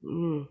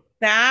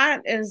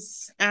 That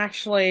is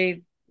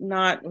actually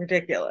not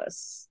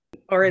ridiculous.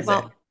 Or is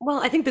it? Well,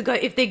 I think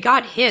if they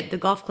got hit, the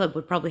golf club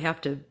would probably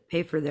have to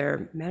pay for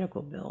their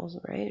medical bills,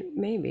 right?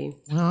 Maybe.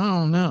 Well, I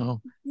don't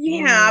know.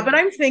 Yeah, but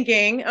I'm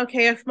thinking,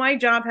 okay, if my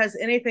job has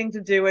anything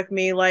to do with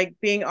me, like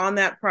being on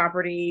that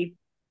property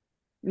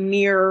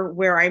near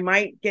where I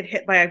might get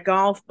hit by a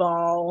golf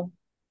ball,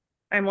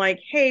 I'm like,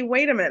 hey,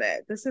 wait a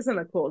minute, this isn't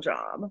a cool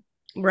job.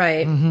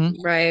 Right.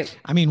 Right.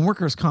 I mean,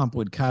 workers' comp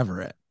would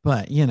cover it,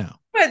 but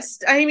But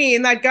I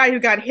mean, that guy who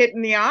got hit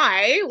in the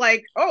eye,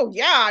 like, oh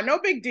yeah, no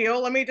big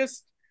deal. Let me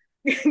just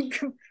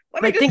think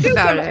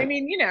about it. I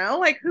mean,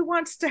 like who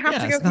wants to have to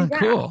go it's through not that?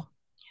 cool.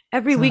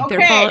 Every week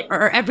they're falling,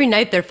 or every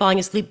night they're falling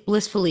asleep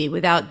blissfully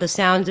without the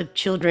sounds of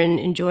children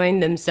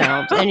enjoying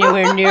themselves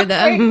anywhere near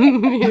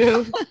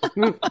them.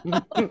 Well,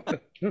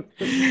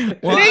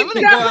 they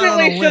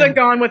definitely should have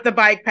gone with the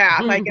bike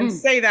path. I can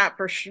say that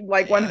for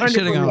like 100%.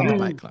 Should have gone with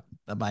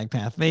the bike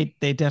path.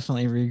 They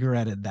definitely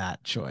regretted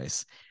that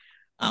choice.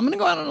 I'm going to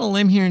go out on a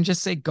limb here and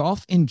just say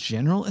golf in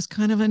general is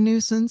kind of a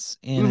nuisance.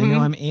 And I know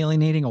I'm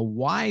alienating a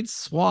wide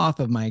swath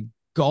of my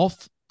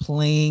golf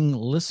playing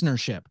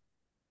listenership.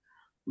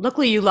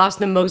 Luckily, you lost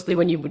them mostly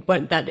when you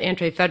went that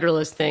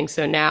anti-federalist thing.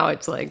 So now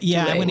it's like,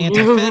 I went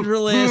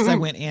anti-federalist. I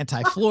went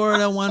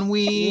anti-Florida one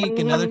week.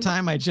 Another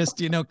time, I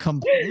just,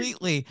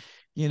 completely,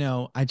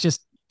 I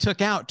just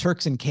took out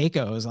Turks and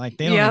Caicos. Like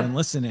they don't even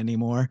listen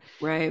anymore.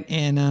 Right.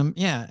 And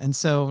and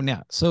so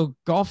now,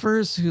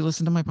 golfers who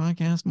listen to my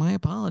podcast, my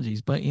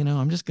apologies, but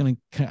I'm just gonna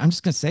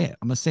say it.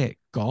 I'm gonna say it.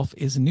 Golf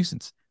is a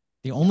nuisance.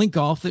 The only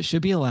golf that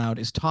should be allowed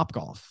is Top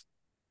Golf.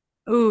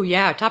 Oh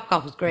yeah, Top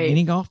Golf is great.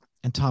 Mini golf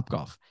and Top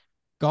Golf.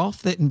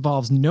 Golf that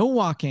involves no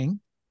walking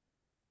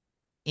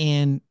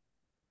and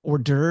hors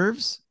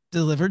d'oeuvres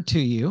delivered to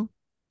you,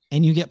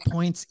 and you get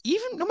points.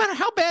 Even no matter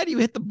how bad you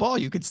hit the ball,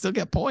 you could still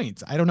get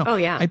points. I don't know. Oh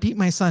yeah. I beat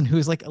my son, who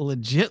is like a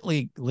legit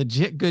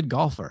good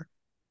golfer,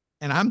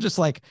 and I'm just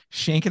like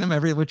shanking him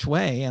every which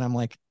way, and I'm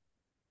like,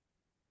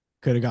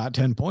 could have got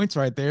 10 points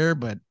right there,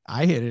 but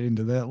I hit it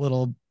into that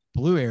little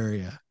blue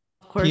area.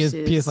 Of course.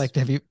 Pia's like,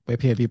 have you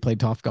played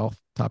Top Golf?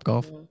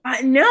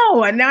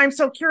 No, and now I'm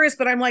so curious,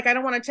 but I'm like, I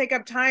don't want to take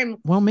up time.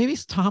 Well, maybe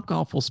Top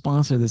Golf will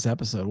sponsor this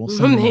episode. We'll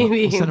send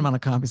them on a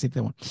copy, see if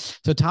they want.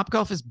 So Top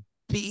Golf is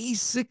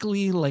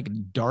basically like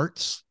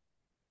darts.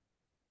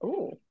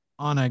 Oh.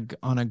 On a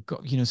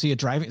so you're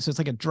driving, so it's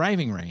like a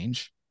driving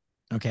range.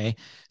 Okay,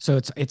 so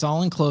it's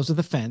all enclosed with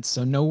a fence,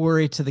 so no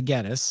worry to the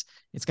Geddes.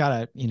 It's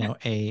got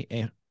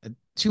a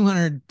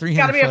 200, 300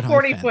 got to be a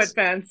 40-foot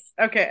fence.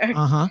 Okay.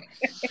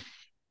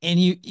 And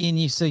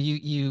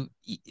you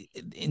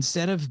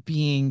instead of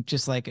being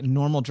just like a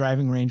normal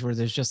driving range where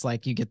there's just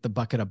like you get the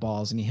bucket of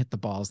balls and you hit the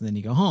balls and then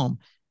you go home,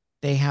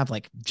 they have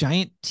like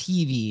giant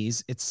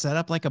TVs. It's set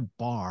up like a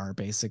bar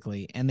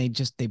basically, and they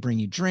bring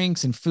you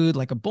drinks and food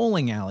like a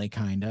bowling alley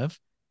kind of,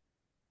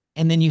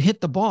 and then you hit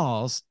the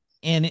balls,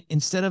 and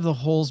instead of the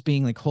holes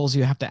being like holes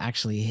you have to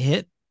actually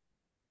hit,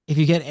 if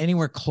you get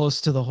anywhere close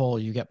to the hole,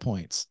 you get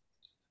points.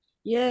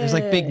 Yeah, there's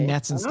like big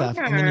nets and stuff,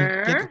 and then you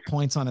get the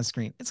points on a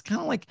screen. It's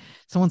kind of like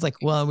someone's like,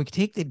 well, we could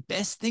take the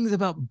best things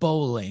about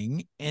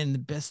bowling and the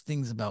best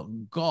things about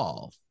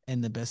golf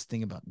and the best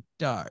thing about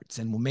darts,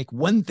 and we'll make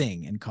one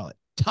thing and call it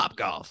Top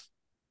Golf.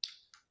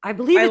 I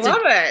believe it's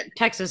a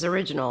Texas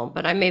original,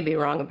 but I may be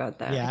wrong about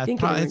that. Yeah, I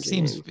think it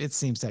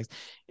seems Texas.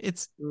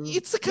 It's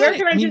the kind. Where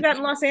can I do that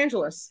in Los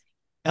Angeles?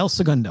 El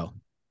Segundo.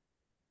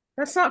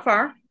 That's not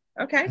far.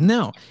 Okay.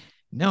 No,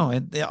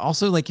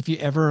 also like if you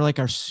ever like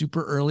are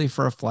super early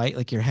for a flight,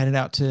 like you're headed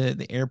out to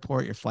the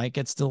airport, your flight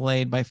gets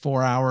delayed by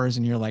 4 hours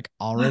and you're like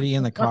already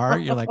in the car,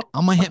 you're like,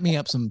 I'm gonna hit me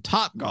up some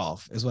Top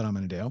Golf is what I'm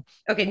gonna do.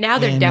 Okay, now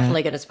they're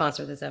definitely gonna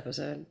sponsor this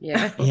episode.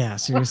 Yeah. Yeah,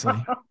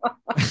 seriously.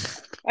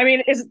 I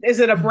mean, is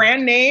it a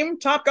brand name,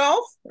 Top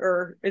Golf,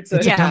 or it's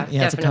a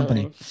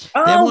company.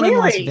 Oh, they have one really? in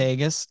Las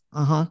Vegas.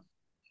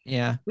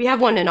 Yeah. We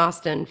have one in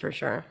Austin for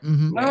sure.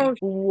 Mm-hmm. Oh,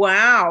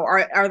 wow.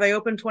 Are they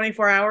open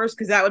 24 hours?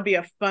 Because that would be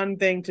a fun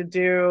thing to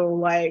do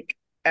like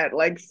at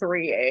like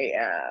 3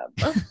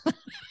 a.m.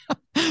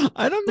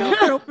 I don't know if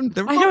they're open.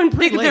 I don't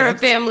think they're a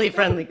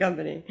family-friendly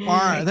company.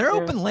 They're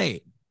open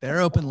late.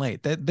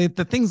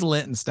 The thing's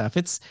lit and stuff.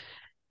 It's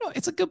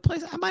it's a good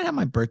place. I might have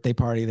my birthday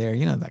party there,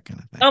 that kind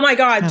of thing. Oh my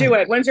God, do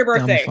it. When's your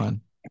birthday?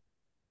 Fun.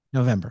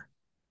 November.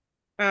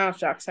 Oh,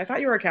 shucks. I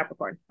thought you were a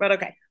Capricorn, but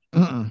okay.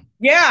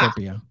 Yeah.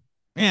 Scorpio.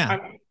 Yeah.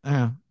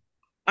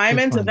 I'm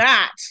into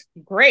that.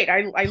 Great.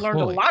 I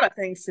learned a lot of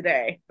things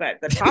today, but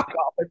the Top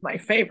Golf is my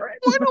favorite.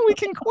 Why don't we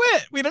can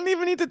quit? We don't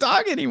even need to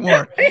talk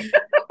anymore.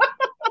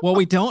 Well,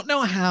 we don't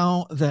know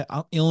how the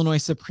Illinois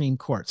Supreme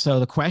Court. So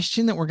the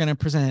question that we're going to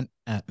present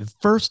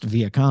first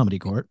via Comedy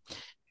Court,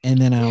 and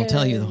then I'll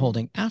tell you the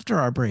holding after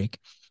our break,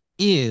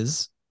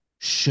 is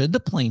should the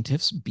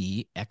plaintiffs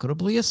be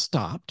equitably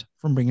stopped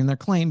from bringing their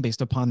claim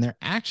based upon their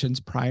actions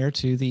prior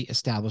to the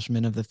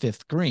establishment of the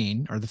fifth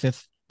green or the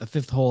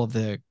fifth hole of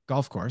the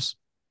golf course,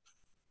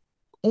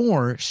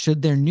 or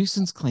should their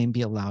nuisance claim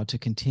be allowed to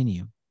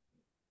continue?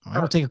 All right,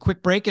 we'll take a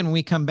quick break, and when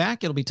we come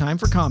back, it'll be time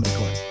for Comedy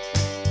Court.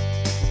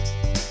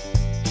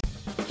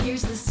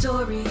 Here's the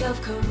story of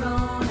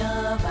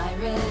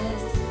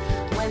coronavirus.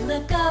 When the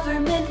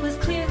government was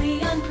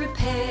clearly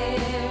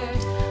unprepared,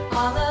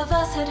 all of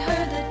us had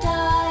heard the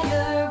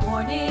dire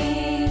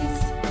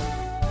warnings,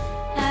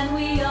 and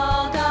we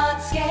all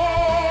got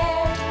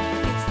scared.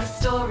 It's the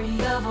story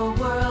of a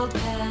world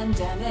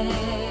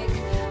pandemic,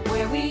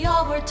 where we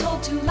all were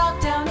told to lock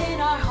down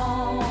in our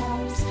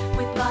homes,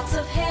 with lots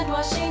of hand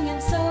washing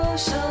and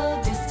social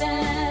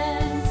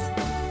distance.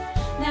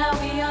 Now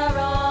we are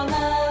all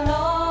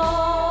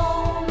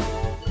alone,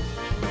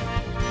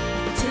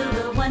 till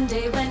the one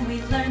day when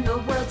we learned the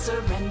world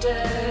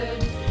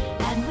surrendered,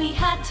 and we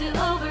had to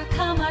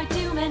overcome our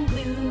doom and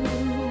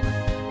gloom.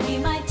 We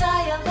might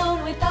die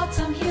alone without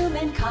some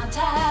human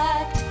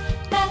contact.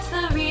 That's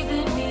the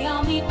reason we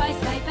all meet by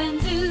Skype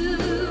and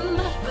Zoom.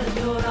 But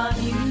you're on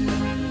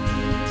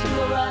mute,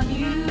 you're on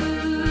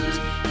mute.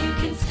 You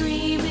can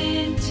scream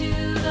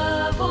into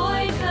the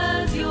void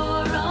 'cause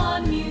you're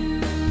on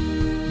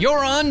mute.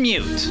 You're on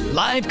Mute.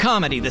 Live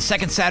comedy the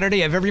second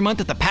Saturday of every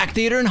month at the Pack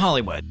Theater in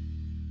Hollywood.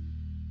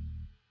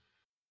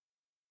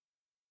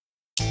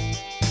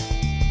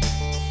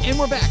 And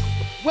we're back.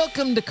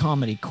 Welcome to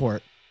Comedy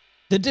Court.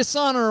 The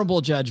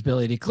dishonorable Judge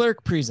Billy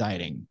DeClerc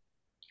presiding.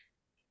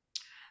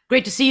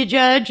 Great to see you,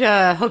 Judge.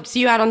 Hope to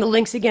see you out on the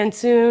links again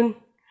soon.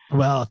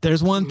 Well, if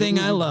there's one thing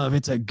I love,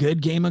 it's a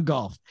good game of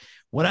golf.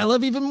 What I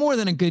love even more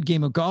than a good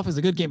game of golf is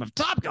a good game of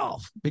top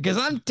golf, because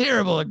I'm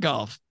terrible at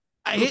golf.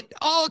 I hit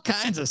all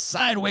kinds of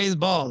sideways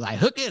balls. I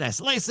hook it, I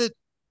slice it,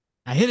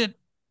 I hit it,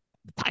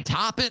 I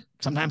top it.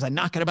 Sometimes I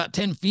knock it about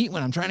 10 feet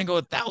when I'm trying to go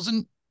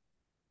 1,000.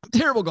 I'm a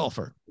terrible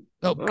golfer.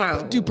 So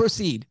do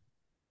proceed.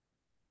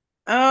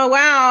 Oh,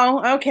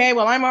 wow. Okay.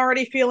 Well, I'm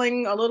already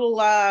feeling a little,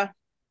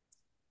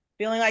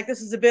 feeling like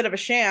this is a bit of a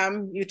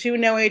sham. You two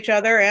know each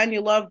other and you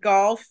love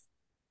golf.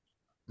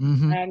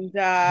 Mm-hmm. And,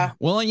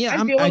 well, yeah,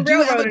 I'm I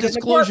do have a railroaded in the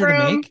disclosure to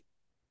courtroom. make.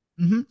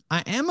 Mm-hmm.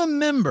 I am a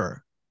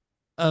member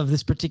of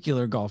this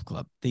particular golf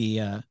club,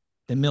 the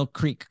Mill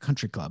Creek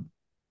Country Club.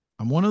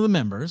 I'm one of the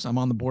members. I'm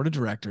on the board of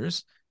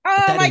directors.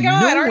 Oh my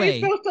God. No Aren't way,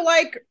 you supposed to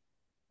like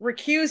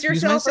recuse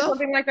yourself or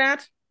something like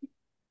that?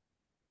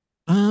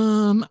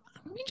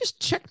 let me just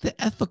check the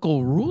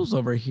ethical rules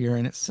over here,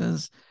 and it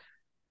says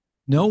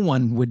no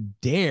one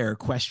would dare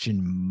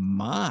question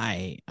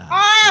my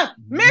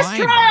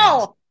mistrial.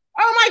 bias.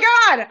 Oh my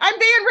God, I'm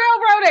being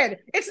railroaded.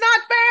 It's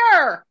not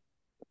fair.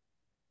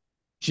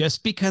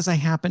 Just because I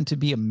happen to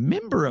be a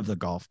member of the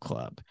golf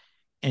club,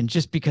 and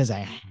just because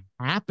I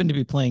happen to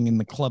be playing in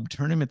the club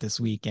tournament this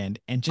weekend,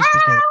 and just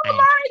because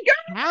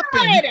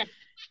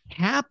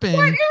happen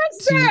What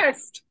is to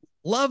this?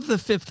 love the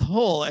fifth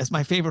hole as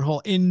my favorite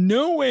hole, in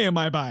no way am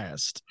I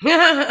biased.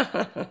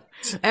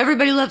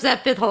 Everybody loves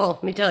that fifth hole,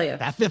 let me tell you.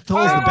 That fifth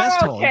hole is the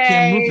best hole. You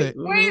can't move it.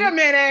 Wait a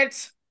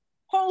minute.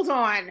 Hold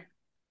on.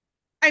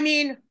 I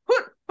mean, who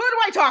do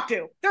I talk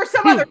to? There's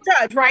some other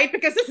judge, right?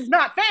 Because this is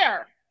not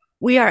fair.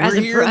 We are We're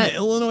here in the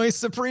Illinois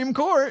Supreme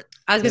Court.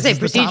 I was going to say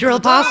This is the top procedural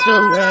of the top.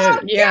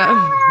 posture. Yeah.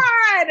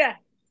 God!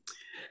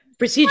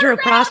 Procedural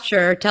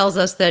posture tells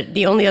us that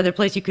the only other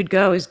place you could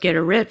go is get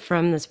a writ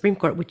from the Supreme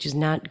Court, which is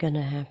not going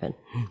to happen.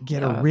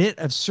 Get a writ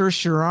of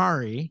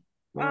certiorari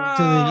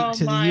Oh, to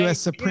the my U.S.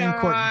 Supreme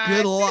Court.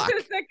 Good luck.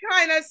 This is the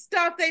kind of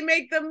stuff they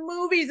make the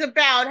movies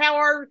about, how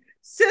our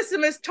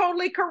system is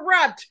totally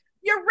corrupt.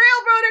 You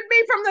railroaded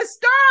me from the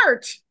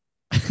start.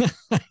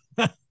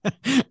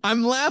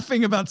 I'm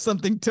laughing about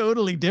something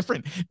totally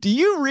different. Do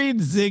you read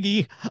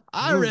Ziggy?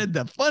 I read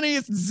the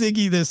funniest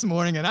Ziggy this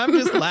morning, and I'm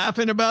just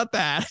laughing about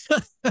that.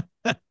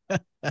 Oh,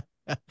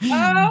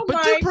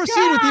 But do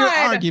proceed with your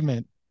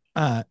argument,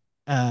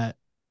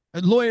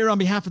 lawyer on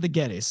behalf of the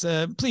Geddes.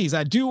 Please,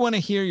 I do want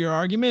to hear your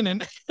argument.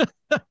 And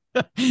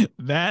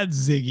that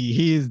Ziggy,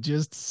 he is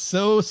just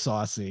so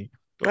saucy.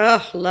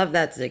 Oh, love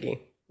that, Ziggy.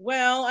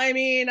 Well, I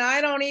mean, I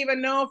don't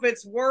even know if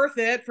it's worth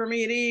it for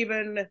me to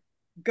even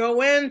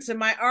go into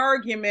my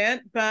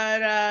argument,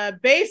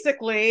 but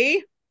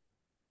basically,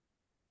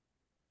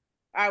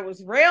 I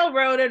was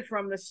railroaded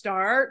from the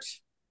start.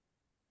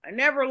 I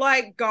never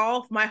liked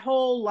golf my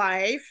whole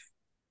life.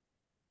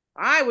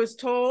 I was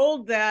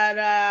told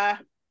that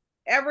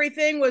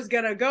everything was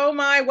going to go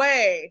my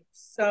way.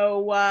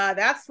 So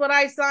that's what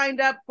I signed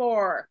up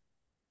for.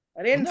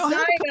 I didn't sign up I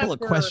have a couple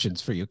of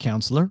questions for you,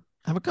 counselor.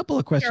 I have a couple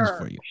of questions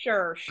for you.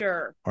 Sure.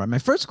 All right. My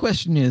first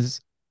question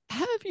is,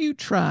 have you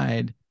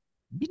tried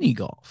mini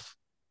golf?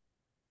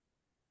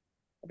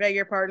 I beg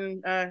your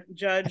pardon,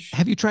 Judge.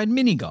 Have you tried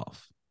mini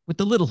golf with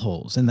the little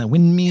holes and the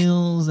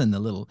windmills and the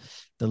little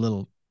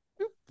All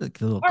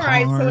cars?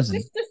 right, so is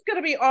this just going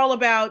to be all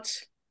about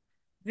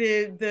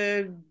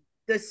the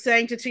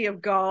sanctity of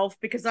golf?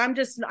 Because I'm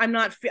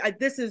not.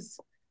 This is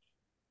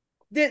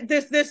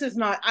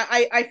not.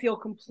 I feel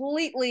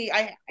completely.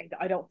 I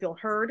don't feel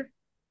heard.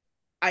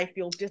 I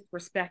feel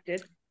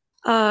disrespected.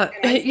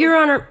 Your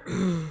Honor,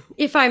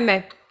 if I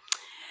may,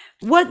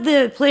 what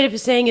the plaintiff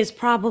is saying is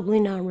probably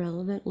not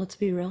relevant. Let's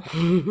be real.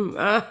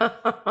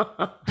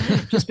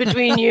 Just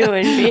between you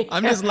and me.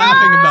 I'm just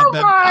laughing about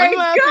that. I'm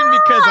laughing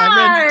because I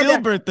read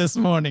God! Dilbert this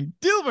morning.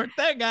 Dilbert,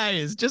 that guy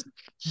is just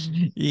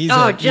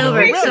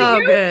Gilbert, so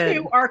you good.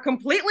 two are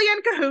completely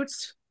in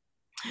cahoots.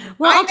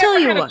 Well, I'll tell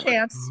you had what. A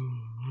chance.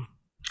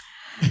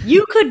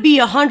 You could be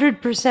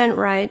 100%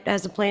 right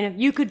as a plaintiff.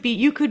 You could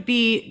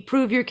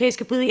prove your case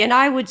completely, and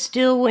I would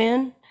still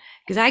win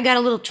because I got a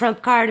little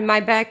trump card in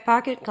my back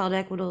pocket called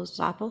equitable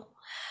estoppel.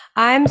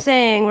 I'm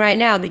saying right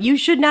now that you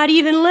should not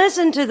even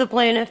listen to the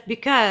plaintiff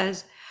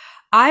because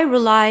I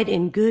relied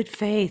in good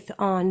faith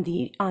on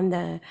the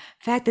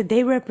fact that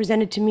they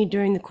represented to me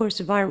during the course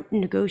of our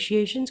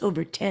negotiations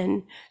over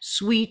 10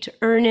 sweet,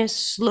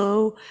 earnest,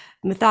 slow,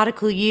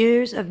 methodical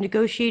years of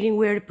negotiating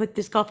where to put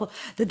this golf ball,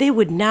 that they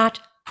would not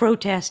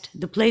protest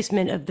the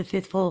placement of the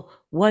fifth hole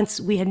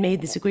once we had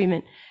made this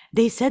agreement.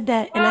 They said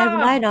that, and I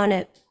relied on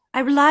it.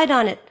 I relied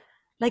on it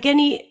like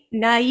any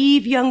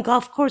naive young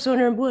golf course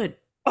owner would.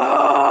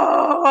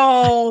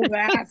 Oh,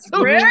 that's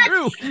so rich.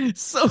 true.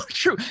 So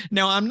true.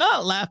 Now, I'm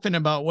not laughing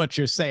about what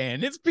you're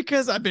saying. It's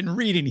because I've been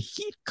reading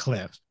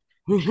Heathcliff.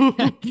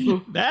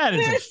 That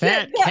is a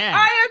fat cat.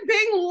 I am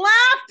being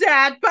laughed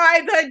at by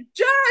the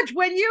judge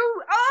when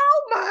you,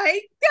 oh my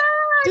God.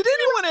 Did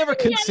anyone ever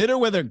consider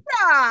whether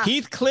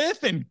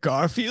Heathcliff and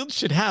Garfield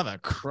should have a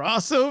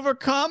crossover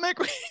comic?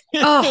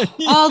 Oh,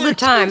 all the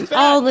time.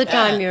 All the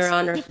time, Your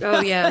Honor.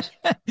 Oh, yes.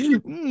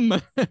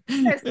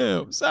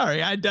 Oh,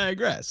 sorry, I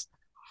digress.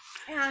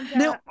 And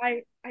now,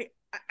 I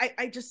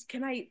just,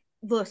 can I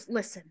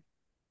listen?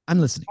 I'm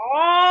listening.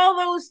 All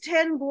those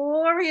 10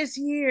 glorious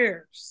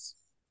years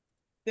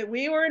that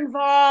we were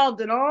involved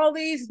in all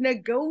these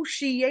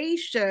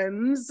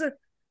negotiations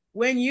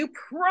when you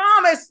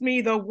promised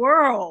me the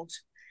world.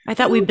 I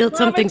thought we built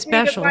something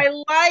special. My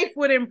life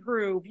would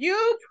improve.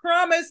 You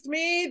promised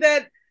me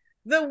that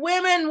the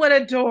women would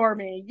adore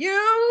me.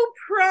 You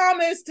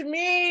promised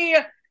me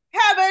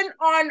heaven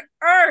on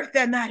earth,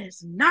 and that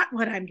is not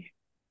what I'm getting.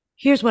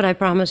 Here's what I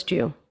promised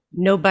you.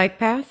 No bike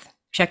path.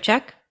 Check,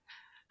 check.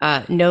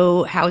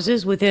 No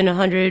houses within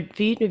 100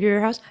 feet of your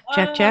house.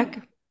 Check,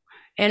 check.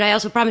 And I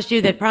also promised you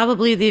that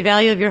probably the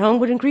value of your home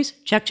would increase.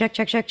 Check, check,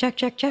 check, check, check,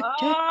 check, check, check,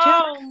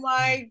 check. Oh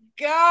my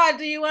God,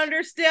 do you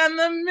understand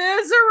the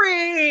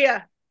misery?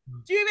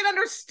 Do you even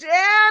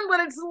understand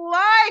what it's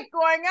like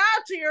going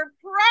out to your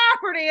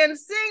property and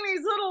seeing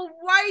these little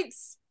white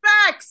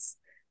specks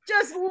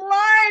just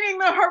lining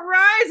the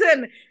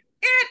horizon?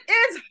 It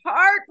is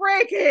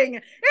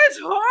heartbreaking. It's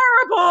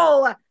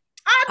horrible.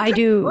 I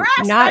do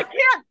not.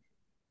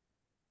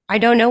 I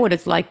don't know what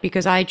it's like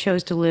because I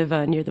chose to live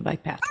near the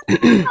bike path. Oh, God.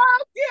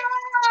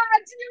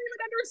 Do you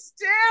even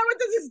understand what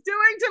this is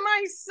doing to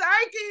my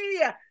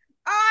psyche?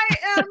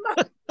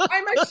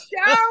 I'm a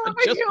shell of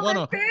a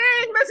human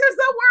being. This is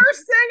the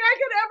worst thing I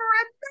could ever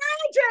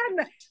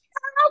imagine.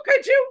 How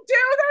could you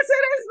do this?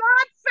 It is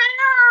not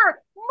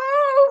fair.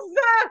 Move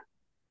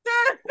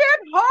the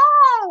fifth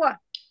hole.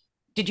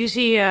 Did you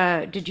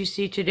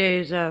see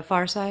today's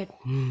Far Side?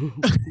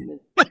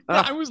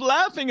 I was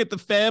laughing at the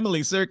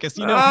family circus.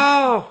 You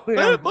know,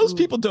 most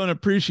people don't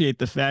appreciate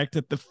the fact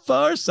that the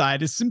Far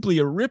Side is simply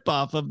a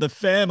ripoff of the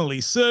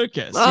family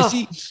circus. You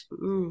see,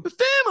 the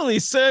family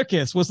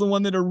circus was the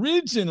one that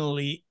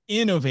originally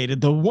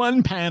innovated the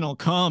one-panel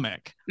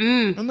comic.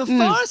 And the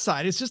Far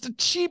Side is just a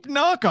cheap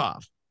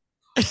knockoff.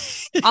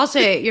 I'll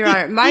say it, Your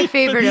Honor. My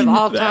favorite of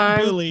all time.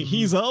 Billy,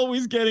 he's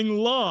always getting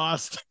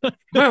lost. But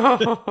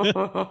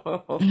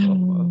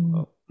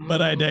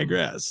I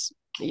digress.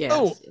 Yes.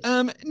 Oh,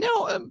 the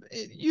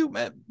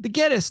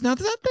Geddes. Now, is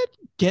that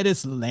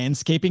Geddes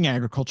landscaping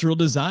agricultural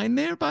design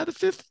there by the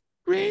fifth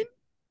grade?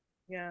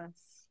 Yes.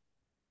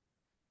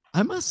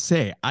 I must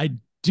say, I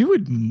do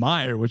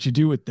admire what you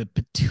do with the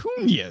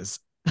petunias.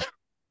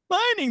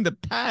 Lining the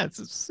paths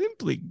is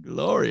simply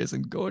glorious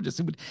and gorgeous.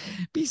 It would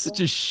be such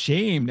a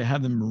shame to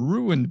have them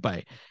ruined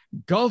by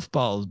golf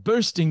balls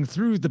bursting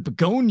through the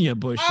begonia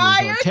bushes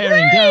or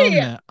tearing down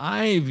the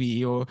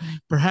ivy or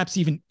perhaps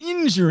even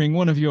injuring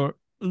one of your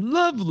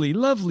lovely,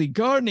 lovely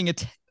gardening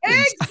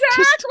attendants.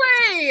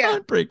 Exactly.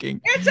 Heartbreaking.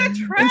 It's a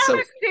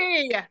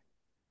travesty.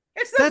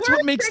 That's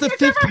what makes the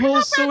fifth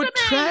hole so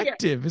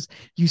attractive. Is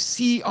you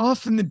see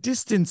off in the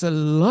distance a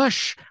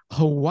lush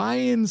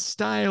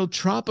Hawaiian-style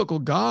tropical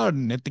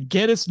garden at the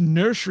Geddes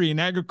Nursery and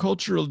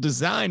Agricultural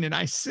Design, and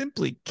I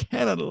simply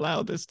cannot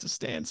allow this to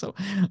stand. So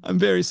I'm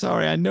very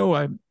sorry. I know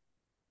it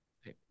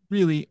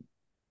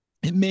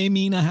may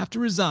mean I have to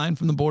resign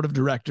from the board of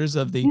directors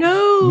of the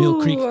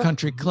Mill Creek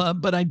Country Club,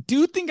 but I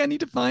do think I need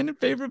to find in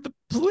favor of the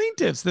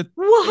plaintiffs that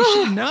they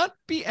should not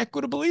be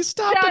equitably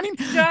stopped. I mean,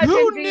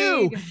 who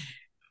knew?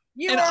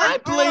 And I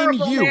blame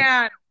you.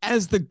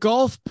 As the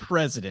golf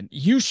president,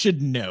 you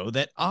should know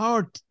that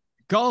our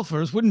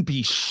golfers wouldn't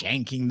be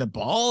shanking the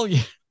ball.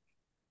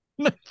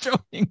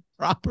 Joking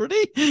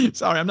property.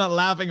 Sorry, I'm not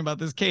laughing about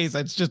this case.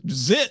 It's just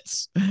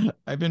zits.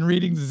 I've been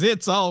reading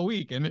zits all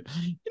week, and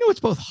it's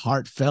both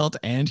heartfelt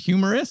and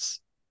humorous.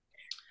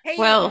 Hey,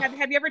 well,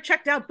 have you ever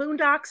checked out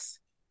Boondocks?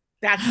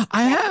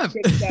 I have.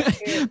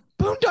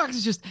 Boondocks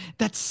is just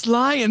that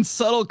sly and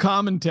subtle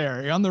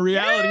commentary on the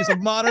realities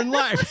of modern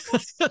life.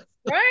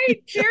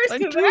 Right? Cheers to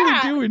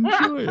that. I truly do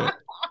enjoy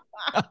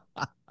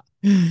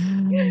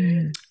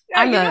it.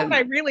 Yeah, you know what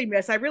I really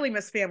miss? I really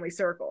miss Family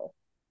Circle.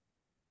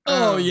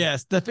 Oh,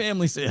 yes, the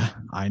family.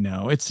 I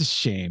know. It's a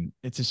shame.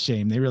 It's a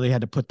shame. They really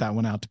had to put that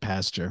one out to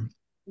pasture.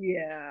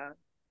 Yeah.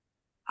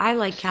 I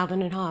like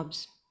Calvin and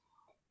Hobbes.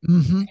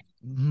 Mm-hmm.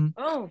 Mm-hmm.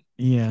 Oh.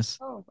 Yes.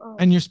 Oh.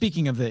 And you're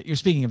speaking of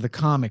the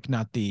comic,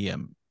 not the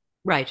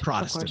Right.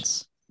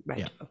 Protestants. Right.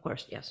 Yeah. Of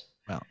course. Yes.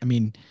 Well, I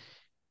mean,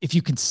 if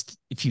you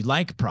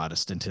like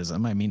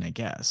Protestantism, I mean, I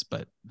guess,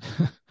 but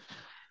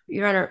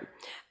Your Honor,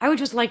 I would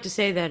just like to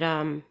say that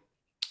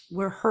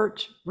we're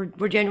hurt.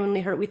 We're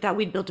genuinely hurt. We thought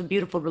we'd built a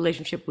beautiful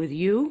relationship with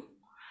you.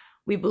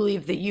 We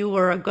believe that you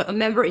were a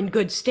member in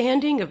good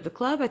standing of the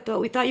club.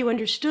 We thought you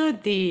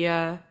understood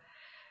the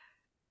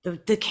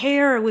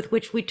care with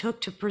which we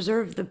took to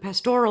preserve the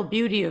pastoral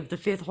beauty of the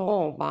fifth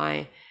hole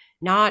by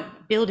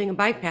not building a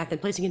bike path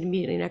and placing it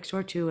immediately next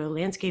door to a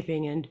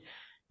landscaping and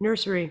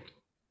nursery.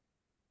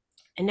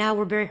 And now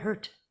we're very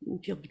hurt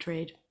and feel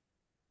betrayed.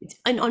 It's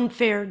an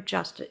unfair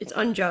justice. It's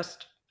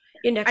unjust,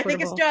 inequitable. I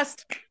think it's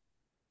just.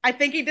 I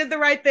think he did the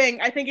right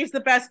thing. I think he's the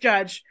best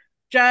judge.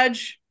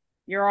 Judge,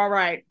 you're all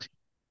right.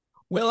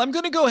 Well, I'm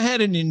going to go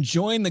ahead and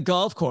enjoin the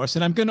golf course,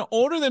 and I'm going to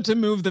order them to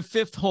move the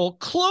fifth hole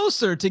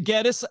closer to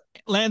Geddes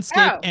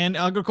landscape and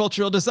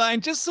agricultural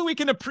design, just so we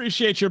can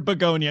appreciate your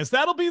begonias.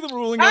 That'll be the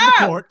ruling of the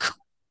court.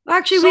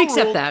 Actually, we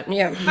accept that.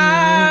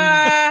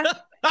 Yeah.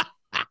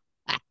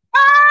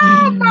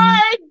 Oh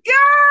my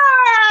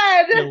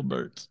God,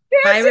 Gilbert!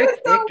 This is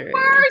the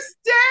worst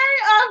day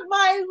of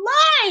my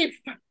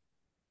life.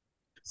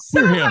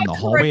 We're here in the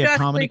hallway of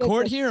Comedy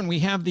Court here, and we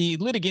have the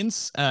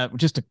litigants.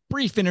 Just a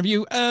brief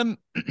interview.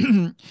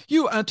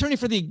 You, attorney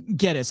for the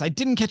Geddes, I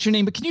didn't catch your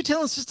name, but can you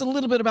tell us just a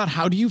little bit about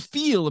how do you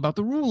feel about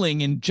the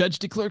ruling in Judge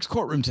DeClerc's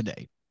courtroom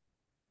today?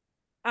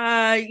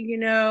 I'm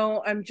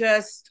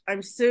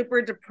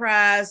super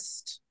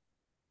depressed.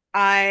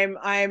 I'm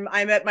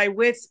at my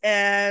wit's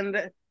end.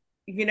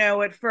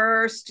 At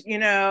first,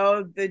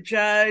 the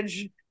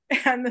judge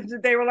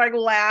and they were like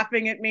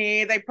laughing at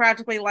me. They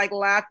practically like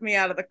laughed me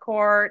out of the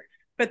court.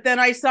 But then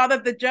I saw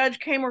that the judge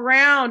came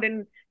around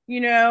and,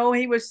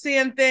 he was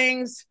seeing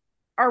things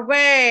our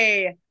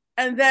way.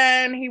 And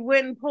then he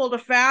went and pulled a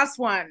fast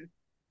one.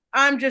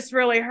 I'm just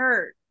really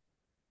hurt.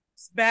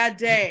 It's a bad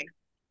day.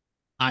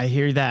 I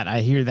hear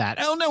that.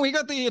 Oh no, we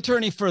got the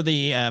attorney for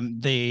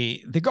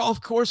the golf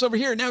course over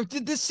here. Now,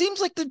 this seems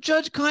like the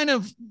judge kind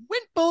of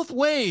went both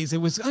ways. It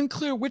was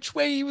unclear which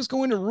way he was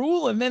going to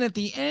rule, and then at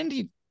the end,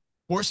 he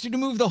forced you to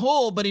move the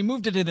hole, but he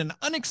moved it in an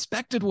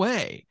unexpected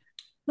way.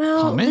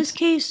 Well, Comments?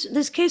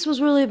 this case was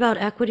really about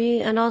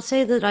equity, and I'll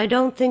say that I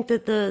don't think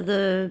that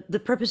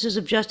the purposes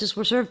of justice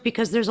were served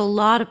because there's a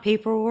lot of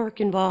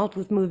paperwork involved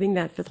with moving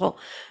that fifth hole.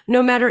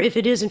 No matter if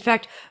it is in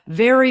fact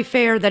very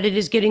fair that it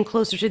is getting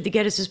closer to the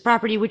Geddes'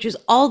 property, which is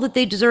all that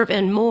they deserve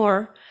and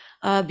more,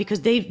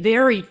 because they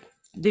very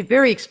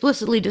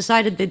explicitly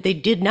decided that they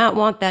did not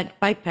want that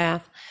bike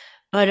path.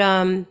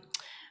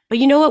 But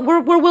you know what?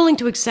 We're willing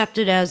to accept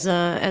it as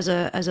a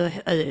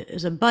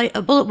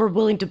bullet we're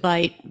willing to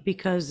bite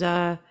because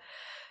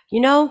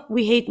we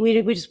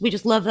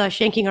just love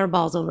shanking our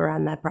balls over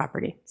on that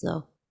property.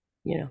 So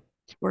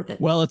worth it.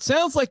 Well, it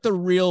sounds like the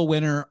real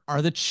winner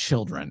are the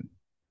children.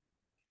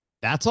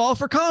 That's all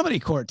for Comedy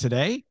Court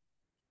today.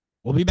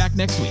 We'll be back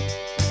next week.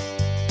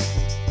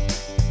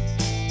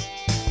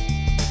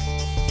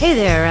 Hey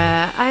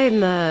there,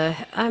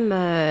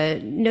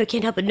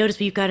 can't help but notice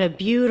you've got a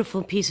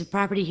beautiful piece of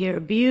property here,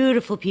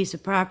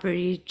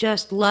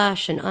 just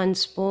lush and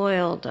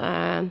unspoiled.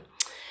 Thank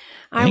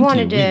you.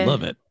 We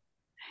love it.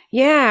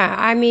 Yeah,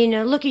 I mean,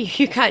 look,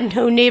 you got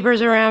no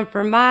neighbors around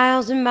for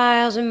miles and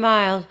miles and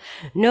miles.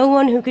 No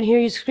one who can hear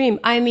you scream.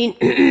 I mean,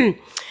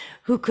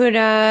 who could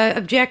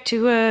object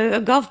to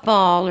a golf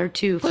ball or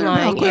two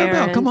flying Claire air.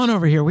 Bell, come on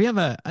over here. We have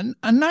a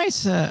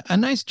nice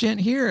gent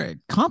here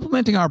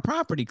complimenting our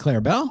property, Claire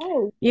Bell.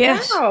 Oh,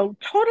 yes. Wow,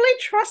 totally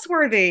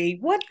trustworthy.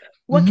 What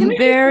can we do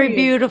Very for you?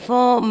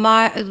 beautiful,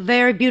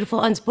 very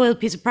beautiful unspoiled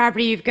piece of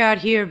property you've got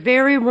here.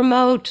 Very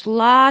remote,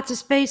 lots of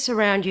space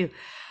around you.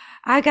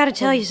 I got to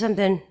tell you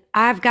something.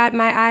 I've got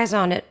my eyes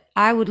on it.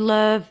 I would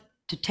love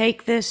to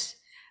take this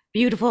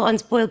beautiful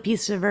unspoiled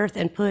piece of earth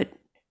and put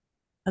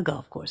a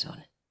golf course on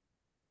it.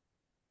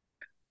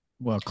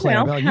 Well,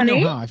 Claire Bell, you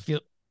know how I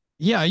feel.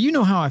 Yeah, you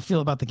know how I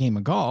feel about the game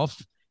of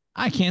golf.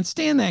 I can't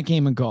stand that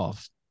game of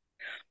golf.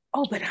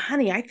 Oh, but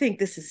honey, I think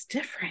this is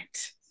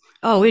different.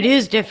 Oh, it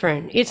is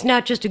different. It's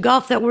not just a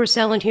golf that we're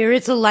selling here.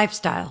 It's a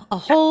lifestyle, a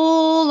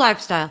whole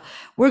lifestyle.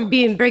 We're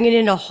bringing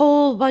in a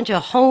whole bunch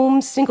of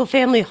homes, single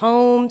family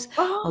homes,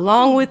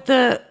 along with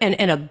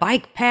and a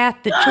bike path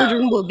that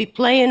children will be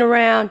playing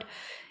around.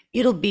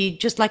 It'll be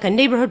just like a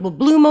neighborhood will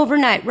bloom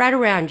overnight right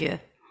around you.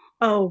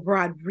 Oh,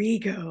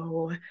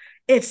 Rodrigo,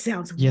 it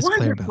sounds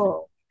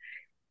wonderful.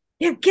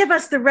 Yeah, give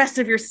us the rest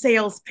of your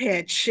sales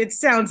pitch. It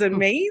sounds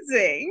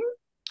amazing.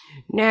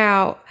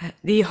 Now,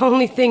 the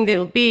only thing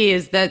that'll be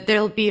is that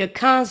there'll be a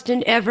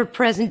constant,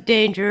 ever-present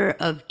danger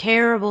of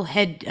terrible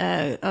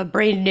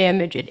brain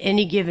damage at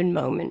any given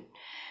moment.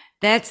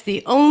 That's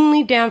the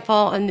only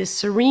downfall in this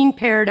serene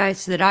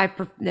paradise that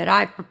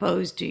I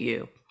propose to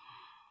you.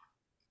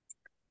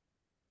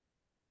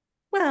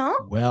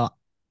 Well,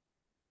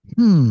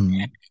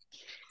 hmm.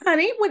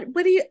 honey, what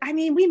do you, I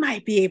mean, we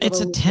might be able It's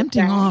to a live with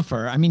tempting that.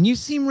 offer. I mean, you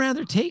seem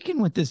rather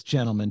taken with this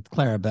gentleman,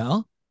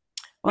 Clarabelle.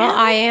 Well,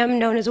 I am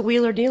known as a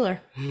wheeler dealer.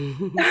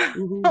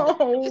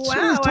 Oh, It's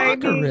smooth wow. I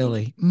talker, mean,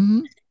 really.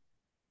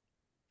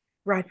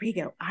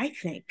 Rodrigo, I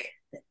think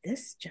that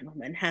this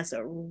gentleman has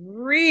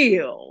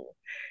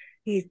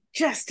he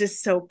just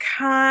is so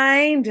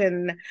kind,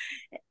 and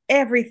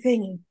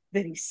everything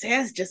that he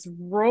says just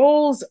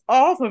rolls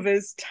off of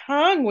his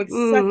tongue with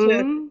such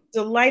a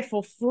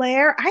delightful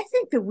flair. I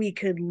think that we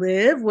could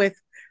live with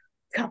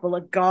a couple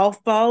of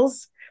golf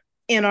balls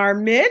in our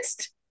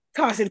midst,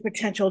 causing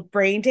potential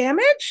brain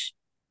damage.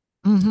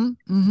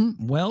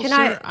 Well, Can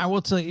sir, I- I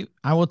will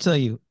tell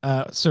you,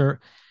 sir,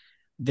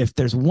 if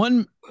there's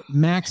one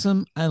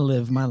maxim I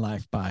live my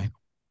life by,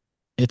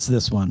 it's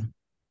this one: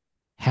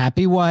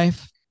 happy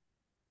wife,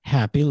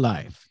 happy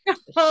life.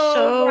 Oh,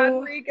 So-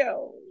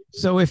 Rodrigo.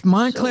 So if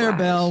my So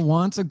Clarabelle wise.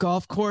 wants a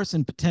golf course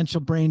and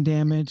potential brain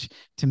damage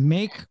to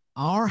make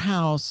our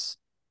house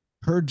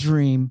her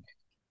dream,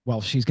 well,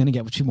 she's going to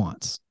get what she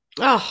wants.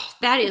 Oh,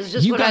 that is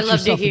just You what I got love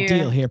to yourself hear. a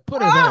deal here.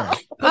 Put her there.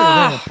 Put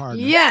her there,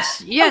 partner.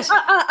 Yes.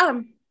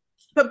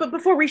 But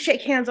before we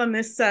shake hands on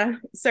this,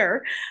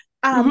 sir,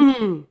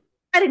 Mhm.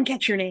 I didn't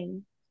catch your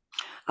name.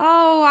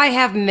 Oh, I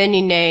have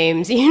many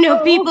names.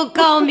 People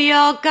call me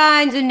all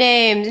kinds of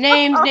names.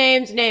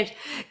 Names.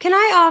 Can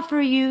I offer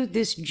you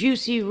this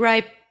juicy,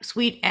 ripe,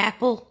 sweet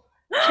apple?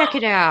 Check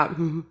it out.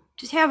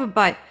 Just have a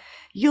bite.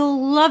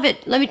 You'll love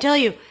it, let me tell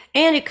you.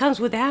 And it comes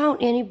without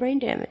any brain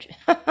damage.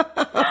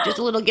 Just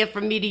a little gift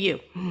from me to you.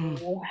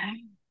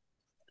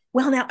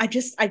 Well, now I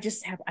just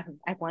have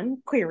one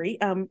query.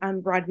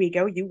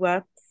 Rodrigo,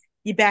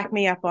 you back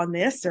me up on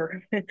this,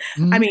 or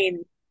I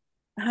mean,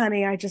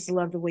 honey, I just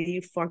love the way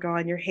you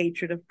forgone your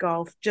hatred of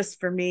golf just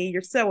for me.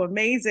 You're so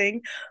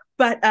amazing.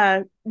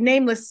 But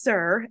nameless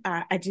sir,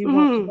 I do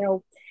want to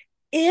know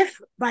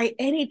if by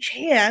any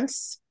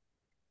chance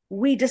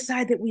we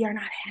decide that we are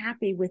not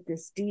happy with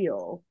this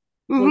deal,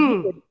 well,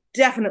 you would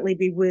definitely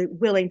be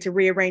willing to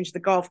rearrange the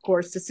golf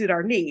course to suit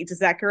our needs. Is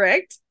that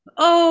correct?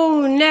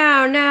 Oh,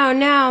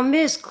 now,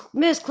 Miss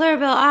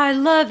Clarabelle, I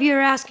love your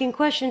asking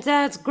questions.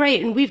 That's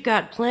great. And we've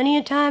got plenty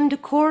of time to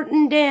court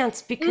and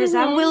dance because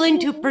I'm willing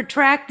to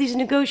protract these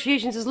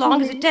negotiations as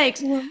long as it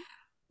takes.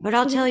 But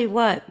I'll tell you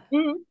what,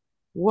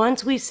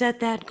 once we set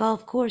that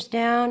golf course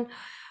down,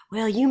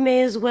 well, you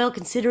may as well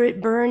consider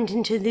it burned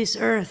into this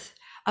earth.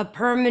 A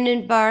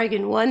permanent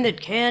bargain, one that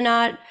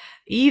cannot,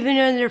 even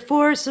under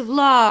force of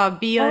law,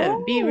 be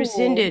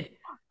rescinded.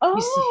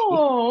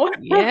 Oh,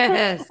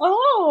 Yes.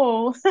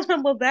 Oh,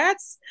 well,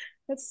 that's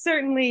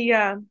certainly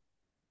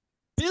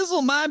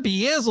Bizzle my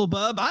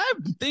Beelzebub. I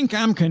think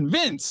I'm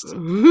convinced. okay.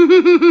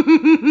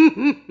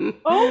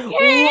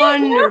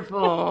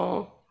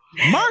 Wonderful.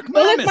 Mark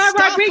Well, my it's my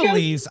Rodrigo.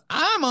 Mephistopheles.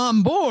 I'm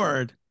on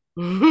board.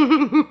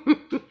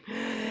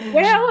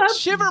 Well,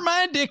 Shiver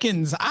my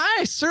Dickens.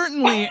 I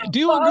certainly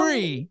do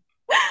agree.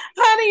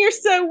 honey, you're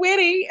so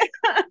witty.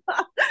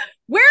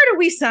 Where do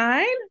we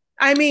sign?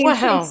 I mean,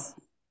 Well,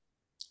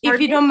 if you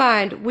Pardon? don't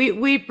mind,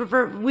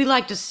 we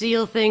like to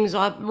seal things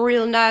up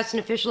real nice and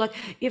official. Like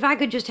if I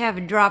could just have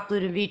a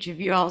droplet of each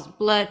of y'all's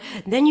blood,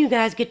 then you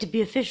guys get to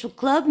be official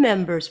club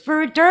members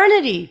for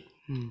eternity.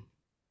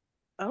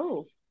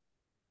 Oh.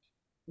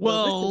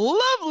 Well,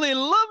 lovely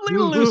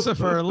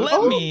Lucifer.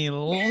 Let me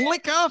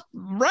lick off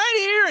right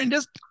here and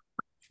just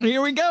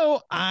here we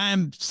go.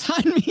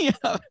 Sign me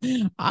up.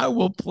 I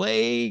will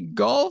play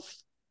golf.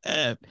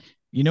 As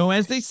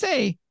they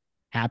say,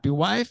 happy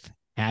wife,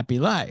 happy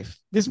life.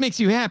 This makes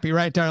you happy,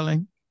 right,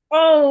 darling?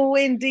 Oh,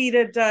 indeed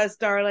it does,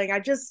 darling.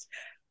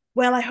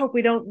 I hope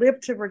we don't live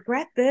to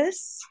regret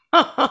this.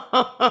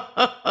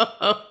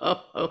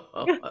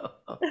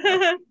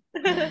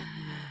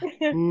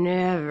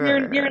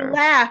 Never. Your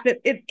laugh,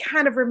 it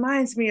kind of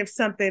reminds me of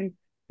something,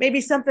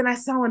 maybe something I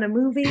saw in a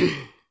movie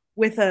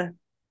with a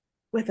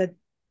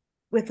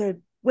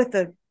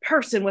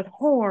person with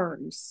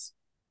horns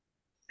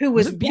who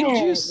was it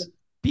Beetlejuice?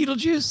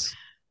 Beetlejuice?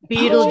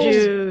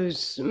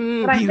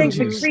 Beetlejuice. But I think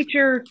the Beetlejuice.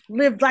 creature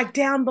lived like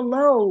down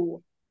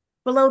below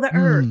the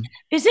earth.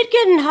 Is it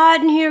getting hot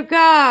in here?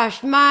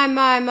 Gosh, my.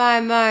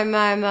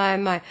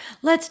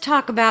 Let's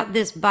talk about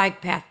this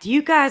bike path. Do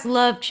you guys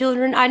love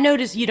children? I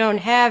notice you don't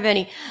have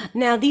any.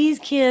 Now, these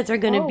kids are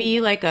going to be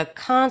like a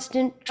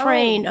constant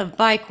train of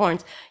bike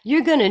horns.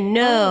 You're going to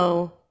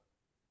know.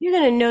 You're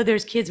going to know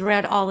there's kids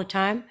around all the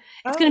time.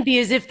 It's going to be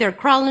as if they're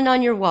crawling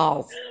on your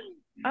walls.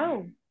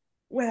 Oh,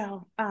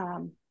 well,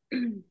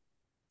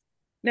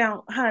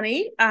 now,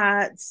 honey,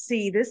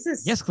 see, this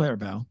is Yes,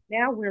 Clarabelle.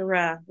 now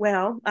we're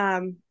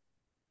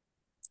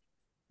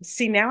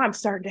see, now I'm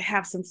starting to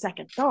have some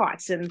second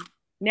thoughts, and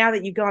now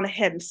that you've gone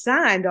ahead and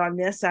signed on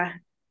this,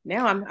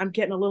 now I'm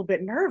getting a little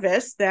bit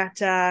nervous that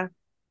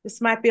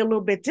this might be a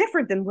little bit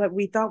different than what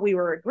we thought we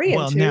were agreeing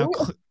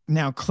to.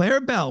 Now,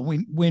 Clarabelle,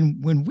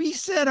 when we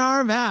said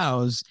our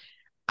vows,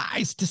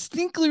 I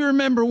distinctly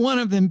remember one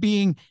of them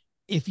being,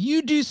 if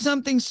you do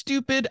something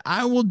stupid,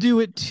 I will do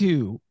it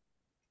too.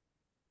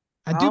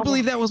 I do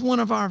believe that was one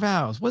of our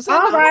vows. Was that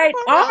All not one right, of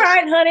our all vows?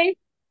 right, honey.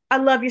 I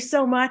love you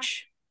so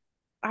much.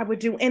 I would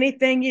do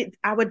anything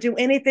I would do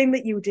anything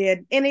that you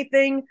did.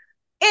 Anything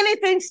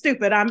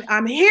stupid.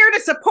 I'm here to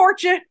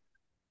support you.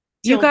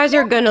 You guys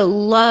are going to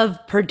love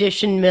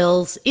Perdition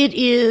Mills. It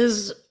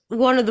is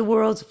one of the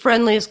world's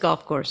friendliest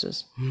golf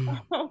courses.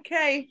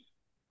 Okay.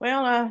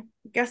 Well,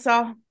 guess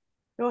I'll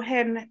go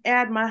ahead and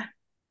add my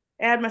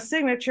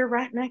signature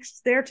right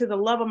next there to the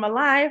love of my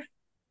life.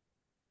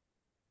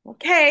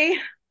 Okay.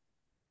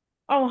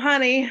 Oh,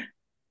 honey.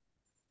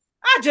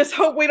 I just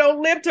hope we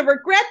don't live to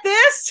regret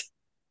this.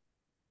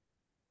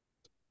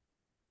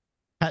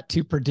 Cut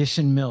to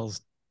Perdition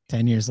Mills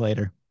 10 years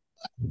later.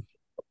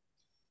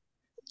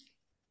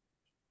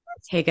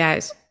 Hey,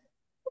 guys.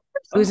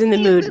 Who's in the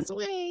mood? This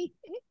way.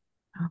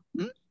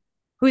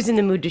 Who's in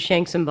the mood to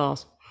shank some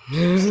balls?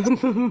 Shank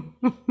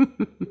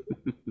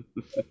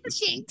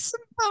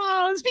some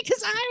balls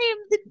because I am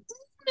the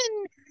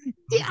demon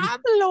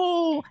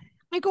Diablo.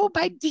 I go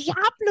by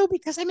Diablo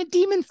because I'm a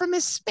demon from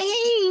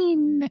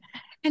Spain.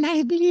 And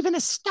I believe in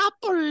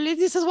estoppel.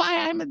 This is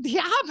why I'm a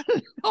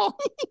Diablo.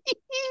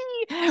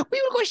 We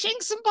will go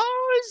shank some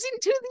balls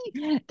into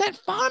that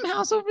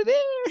farmhouse over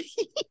there.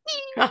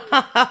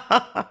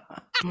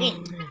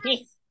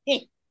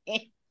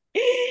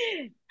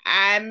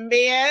 I'm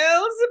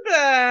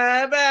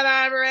Beelzebub, and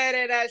I'm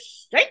ready to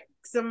shake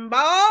some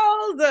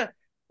balls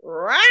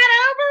right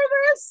over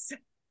this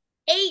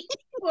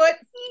 8-foot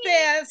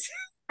fence.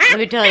 Let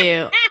me tell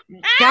you,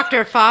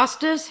 Dr.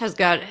 Faustus has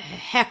got a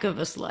heck of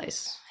a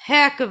slice.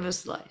 Heck of a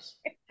slice.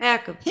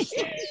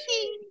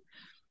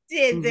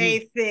 Did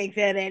they think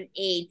that an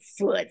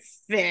 8-foot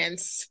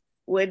fence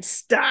would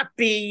stop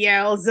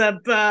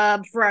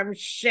Beelzebub from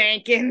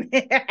shanking?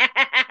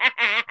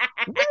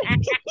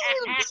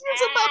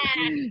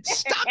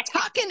 Stop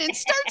talking and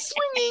start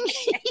swinging.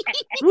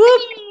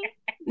 Whoop!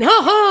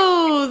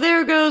 Oh,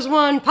 there goes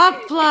one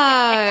pop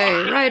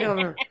fly right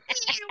over.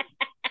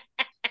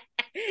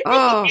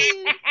 Oh,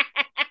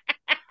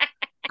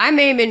 I'm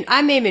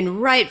aiming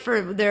right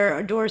for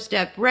their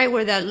doorstep, right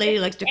where that lady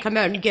likes to come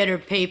out and get her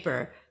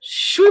paper.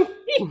 Shoop.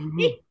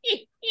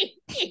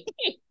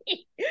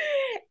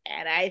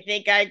 And I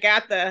think I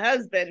got the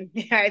husband.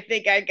 I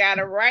think I got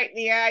him right in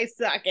the eye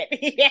socket.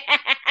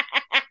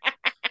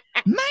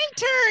 My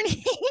turn.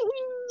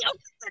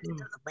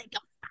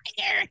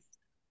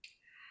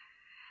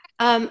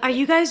 Are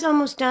you guys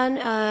almost done?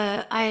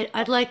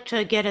 I'd like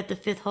to get at the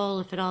 5th hole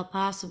if at all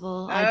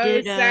possible.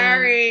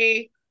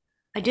 Sorry.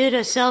 I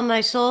did sell my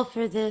soul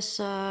for this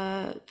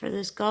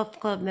golf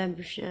club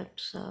membership,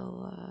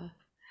 so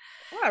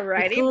all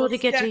righty, cool we'll to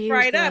get step to use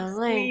right the up,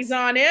 links. squeeze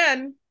on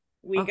in.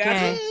 We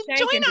Okay. got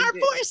Join our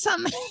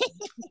foursome.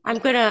 I'm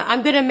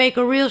gonna make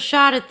a real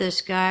shot at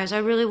this, guys. I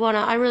really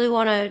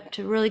wanna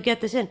to really get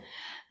this in.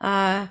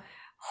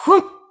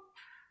 Whoop.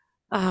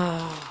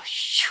 Oh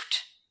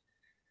shoot!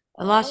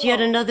 I lost yet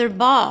another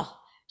ball.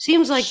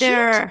 Seems like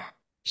they're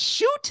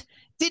Shoot?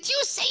 Did you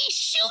say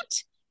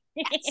shoot?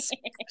 Yes.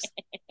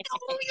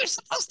 No, you're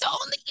supposed to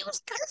only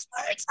use curse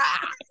words.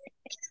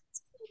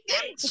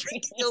 I'm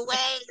shrinking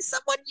away.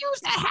 Someone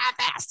used a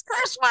half-assed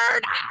curse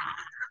word.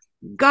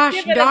 Gosh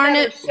Give it darn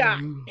another it.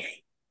 shot.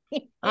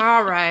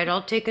 All right,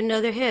 I'll take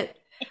another hit.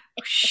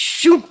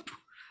 Shoot.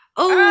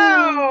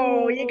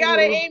 Oh, you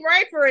gotta aim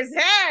right for his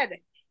head.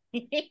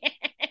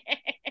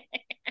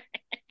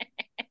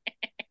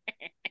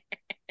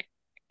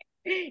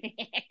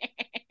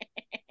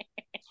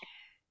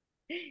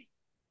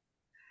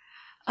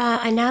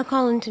 I now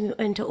call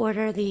into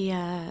order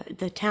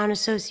the Town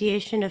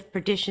Association of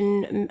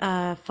Perdition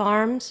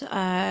Farms.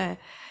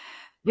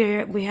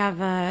 We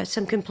have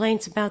some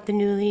complaints about the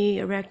newly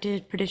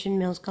erected Perdition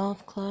Mills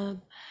Golf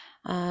Club.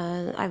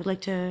 I would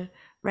like to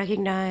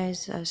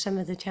recognize some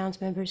of the town's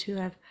members who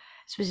have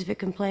specific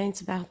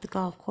complaints about the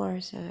golf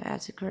course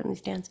as it currently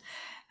stands.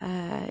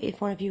 If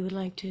one of you would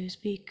like to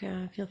speak,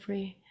 feel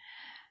free.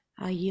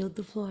 I yield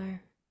the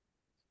floor.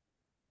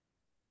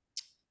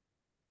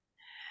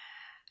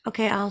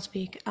 Okay, I'll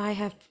speak. I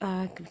have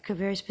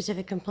very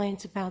specific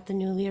complaints about the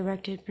newly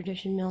erected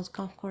Perdition Mills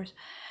Golf Course.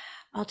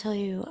 I'll tell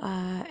you,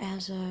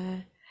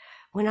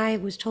 when I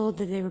was told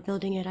that they were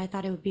building it, I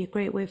thought it would be a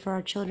great way for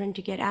our children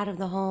to get out of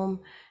the home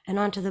and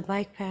onto the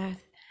bike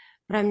path.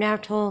 But I'm now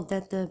told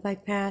that the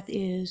bike path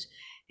is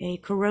a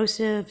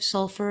corrosive,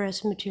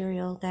 sulfurous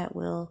material that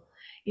will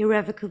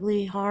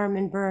irrevocably harm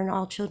and burn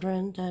all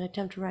children that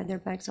attempt to ride their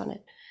bikes on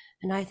it.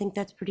 And I think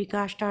that's pretty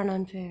gosh darn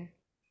unfair.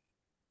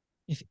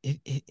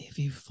 If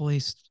you've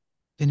fully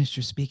finished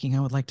your speaking, I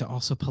would like to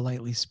also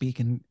politely speak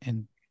and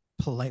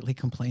politely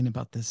complain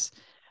about this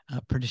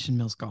Perdition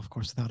Mills golf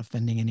course without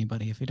offending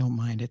anybody, if you don't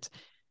mind. It's,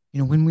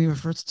 when we were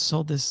first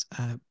sold this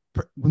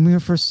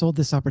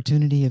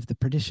opportunity of the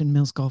Perdition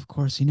Mills golf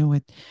course,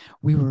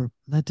 we were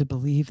led to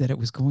believe that it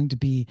was going to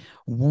be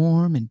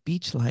warm and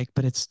beach-like,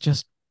 but it's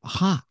just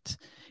hot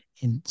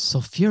and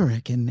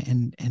sulfuric,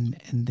 and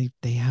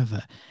they have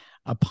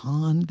a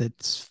pond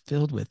that's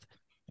filled with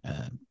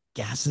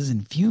gases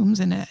and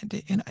fumes, and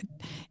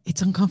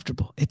it's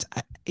uncomfortable.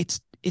 It's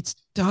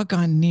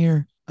doggone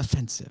near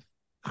offensive.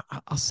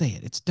 I'll say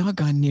it. It's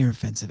doggone near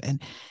offensive.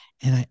 And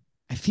I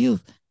feel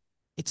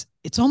it's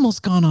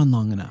almost gone on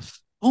long enough.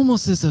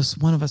 Almost as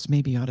if one of us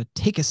maybe ought to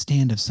take a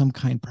stand of some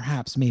kind.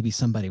 Perhaps maybe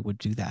somebody would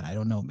do that. I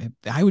don't know. Maybe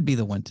I would be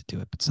the one to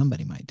do it, but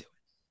somebody might do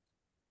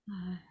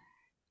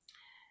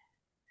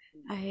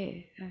it.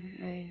 I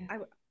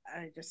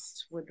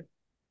just would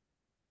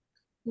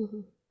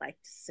Mhm.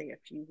 like to say a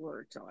few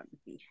words on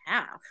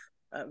behalf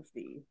of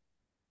the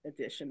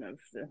addition of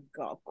the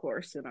golf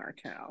course in our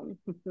town.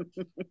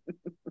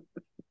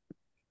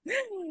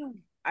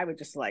 I would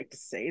just like to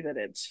say that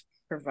it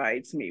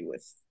provides me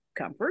with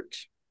comfort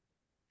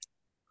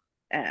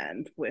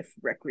and with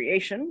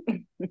recreation.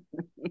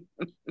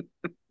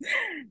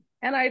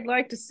 And I'd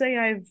like to say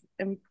I've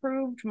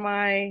improved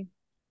my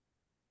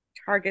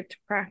target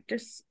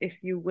practice,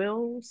 if you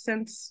will,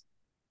 since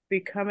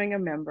becoming a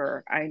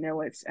member. I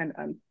know it's an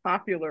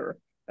unpopular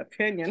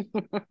opinion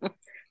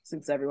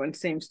since everyone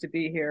seems to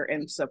be here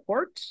in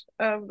support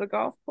of the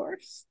golf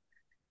course.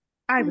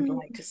 I would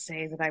like to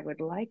say that I would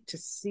like to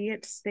see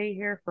it stay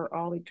here for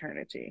all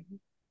eternity.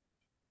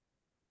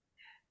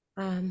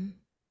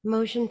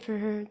 Motion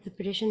for the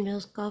Perdition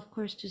Mills Golf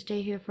Course to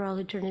stay here for all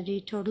eternity,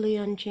 totally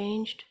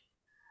unchanged.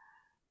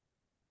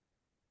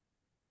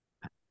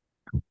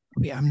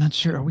 Yeah, I'm not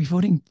sure. Are we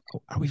voting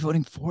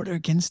for it or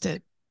against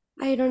it?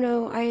 I don't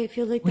know. I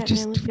feel like that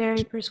man was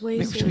very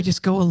persuasive. Should we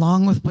just go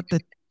along with what the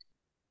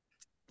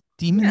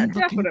demon-looking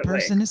definitely.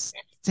 person is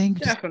saying?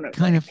 Definitely. Just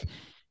kind of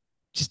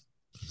just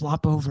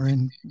flop over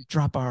and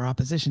drop our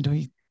opposition. Don't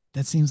you?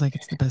 That seems like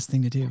it's the best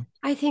thing to do.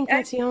 I think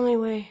that's the only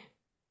way.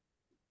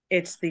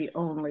 It's the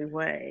only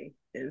way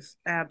is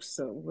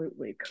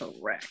absolutely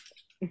correct.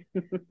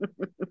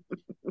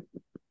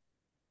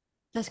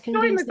 That's Join the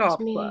convinced golf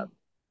me. club.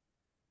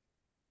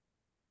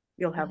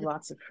 You'll have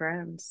lots of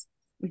friends.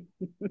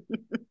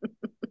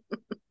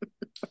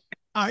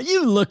 Are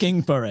you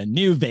looking for a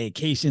new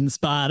vacation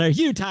spot? Are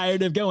you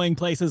tired of going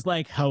places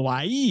like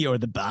Hawaii or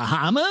the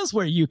Bahamas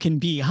where you can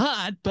be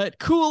hot but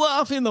cool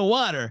off in the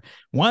water?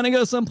 Want to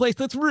go someplace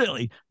that's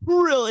really,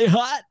 really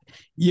hot?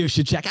 You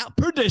should check out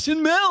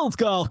Perdition Mills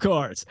Golf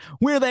Course,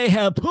 where they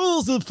have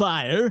pools of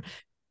fire,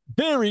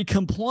 very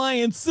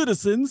compliant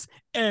citizens,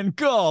 and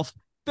golf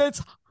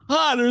that's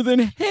hotter than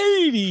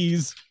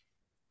Hades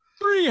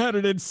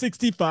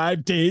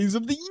 365 days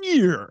of the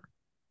year.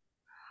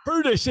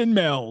 Perdition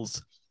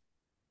Mills.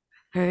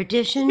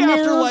 Perdition The Mills.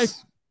 afterlife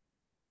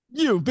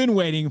you've been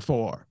waiting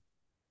for.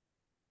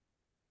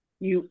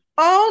 You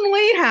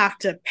only have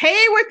to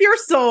pay with your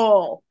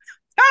soul.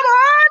 Come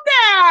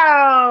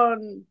on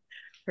down.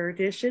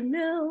 Perdition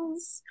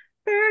Mills,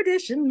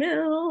 Perdition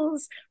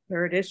Mills,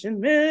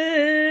 Perdition Mills.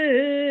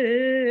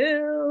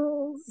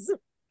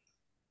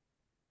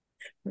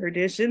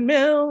 Perdition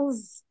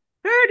Mills,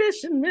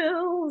 Perdition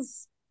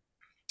Mills.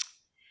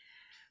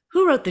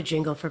 Who wrote the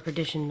jingle for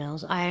Perdition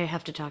Mills? I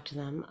have to talk to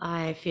them.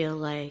 I feel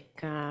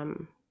like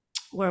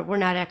we're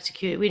not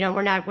executing.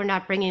 We're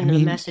not bringing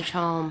the message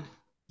home.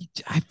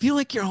 I feel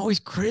like you're always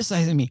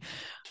criticizing me,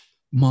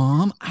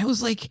 Mom. I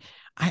was like,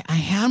 I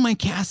had my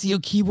Casio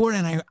keyboard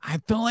and I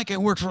felt like I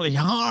worked really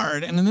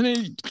hard, and then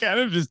it kind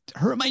of just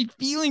hurt my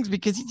feelings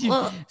because you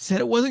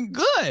said it wasn't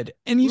good,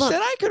 and you said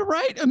I could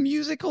write a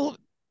musical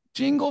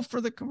jingle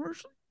for the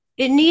commercial.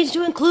 It needs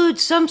to include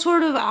some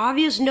sort of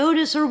obvious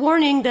notice or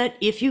warning that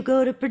if you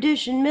go to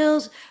Perdition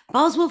Mills,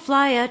 balls will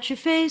fly at your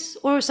face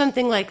or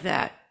something like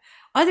that.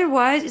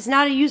 Otherwise, it's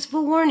not a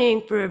useful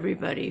warning for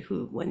everybody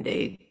when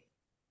they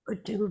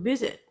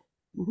visit.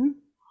 Mm-hmm.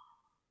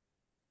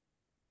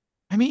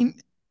 I mean,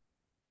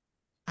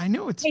 I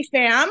know it's... Hey,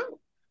 Sam,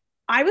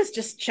 I was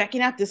just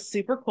checking out this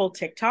super cool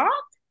TikTok,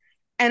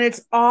 and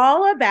it's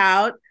all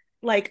about,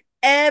 like,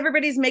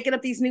 everybody's making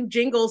up these new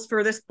jingles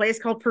for this place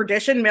called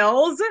Perdition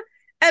Mills.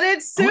 And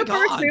it's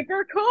super,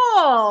 super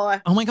cool.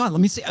 Oh my God.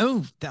 Let me see.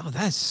 Oh,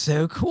 that's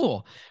so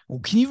cool. Well,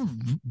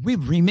 can we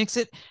remix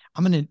it?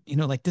 I'm going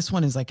to, like this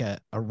one is like a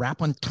rap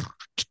one.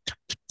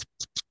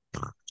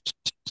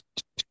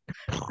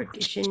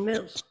 Perdition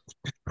Mills.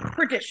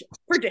 Perdition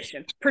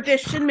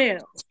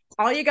Mills.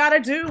 All you got to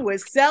do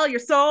is sell your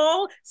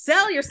soul,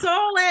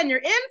 and you're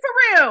in for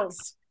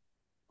reals.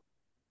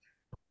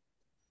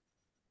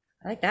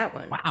 I like that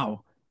one.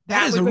 Wow.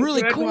 That is a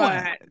really cool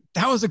one.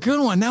 That was a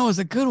good one.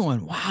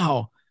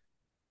 Wow.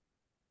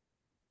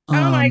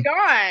 Oh my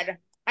God.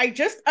 I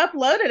just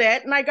uploaded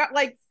it and I got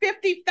like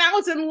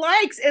 50,000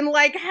 likes in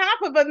like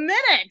half of a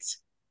minute.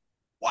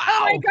 Wow.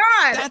 Oh my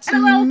God. That's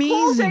LL amazing.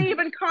 Cool J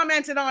even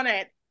commented on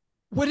it.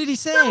 What did he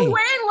say? Lil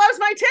Wayne loves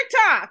my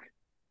TikTok.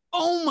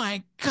 Oh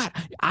my God.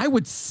 I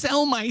would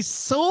sell my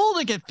soul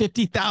to get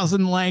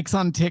 50,000 likes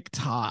on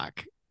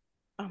TikTok.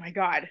 Oh my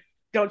God.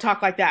 Don't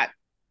talk like that.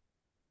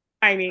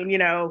 I mean, you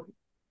don't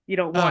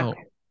want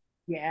it.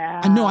 Yeah.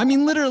 No, I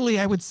mean, literally,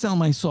 I would sell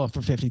my soul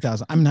for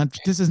 50,000.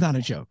 This is not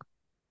a joke.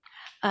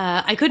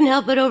 I couldn't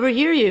help but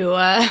overhear you.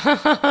 I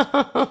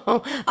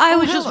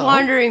was just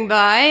wandering by.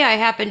 I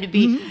happened to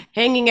be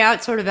hanging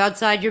out sort of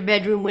outside your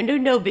bedroom window.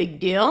 No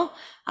big deal.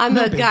 I'm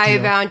No a big guy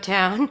deal. around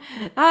town.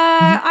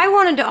 I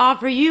wanted to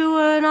offer you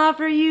an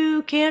offer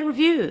you can't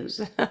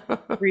refuse.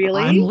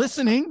 Really? I'm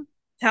listening.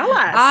 Tell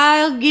us.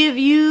 I'll give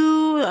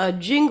you a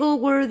jingle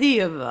worthy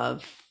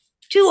of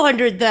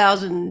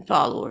 200,000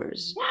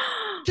 followers.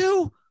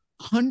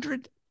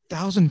 200,000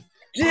 followers.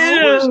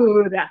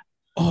 Dude,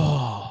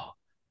 Oh,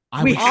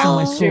 I we would sell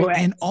my have to soul do it.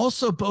 and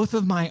also both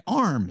of my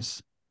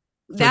arms.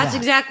 That's that.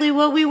 exactly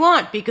what we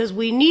want because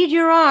we need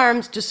your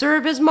arms to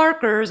serve as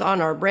markers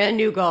on our brand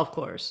new golf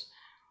course.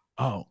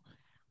 Oh,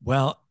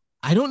 well,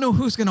 I don't know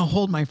who's going to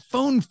hold my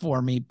phone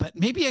for me, but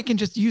maybe I can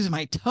just use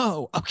my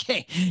toe.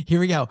 Okay, here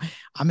we go.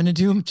 I'm going to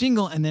do a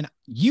jingle and then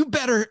you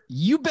better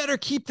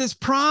keep this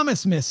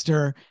promise,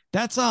 mister.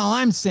 That's all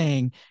I'm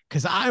saying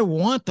because I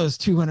want those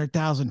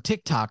 200,000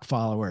 TikTok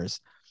followers.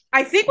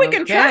 I think we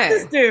can trust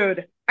this Okay.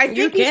 dude. I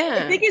You think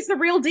can. he's the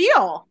real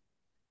deal.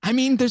 I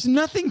mean, there's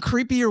nothing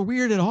creepy or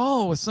weird at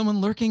all with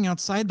someone lurking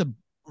outside the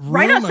room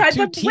Right outside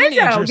of two the window,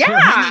 teenagers who are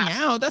yeah.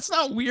 hanging out. That's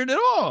not weird at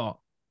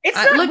all. It's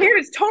not look- weird.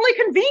 It's totally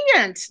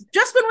convenient.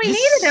 Just when we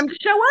It's- needed him to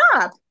show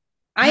up.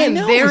 I am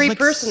know, very it's like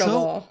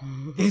personable.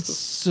 It's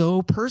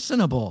so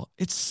personable.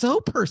 It's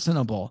so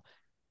personable.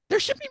 There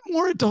should be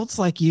more adults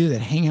like you that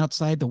hang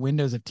outside the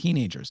windows of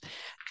teenagers.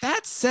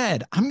 That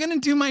said, I'm going to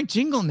do my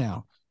jingle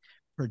now.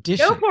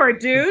 Perdition. Go for it,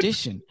 dude.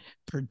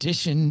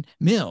 Perdition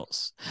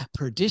Mills.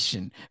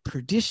 Perdition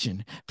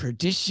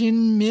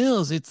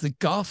Mills. It's the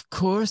golf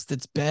course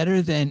that's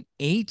better than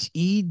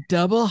HE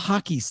double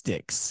hockey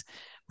sticks.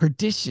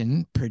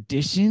 Perdition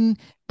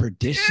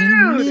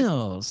Dude.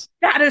 Mills.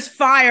 That is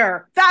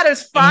fire. That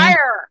is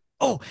fire.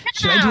 Oh,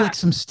 should I do like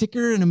some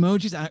sticker and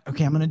emojis?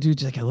 Okay, I'm going to do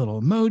just like a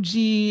little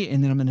emoji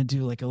and then I'm going to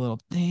do like a little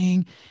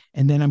thing.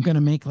 And then I'm going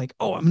to make like,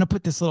 I'm going to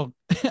put this little,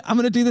 I'm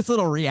going to do this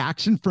little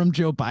reaction from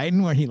Joe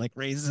Biden where he like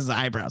raises his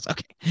eyebrows.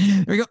 Okay,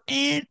 there we go.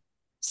 And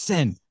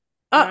send.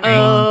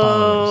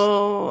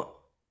 Uh-oh.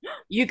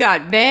 You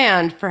got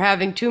banned for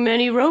having too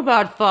many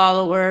robot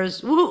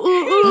followers.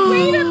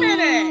 Wait a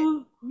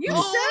minute. You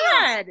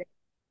Oh. said.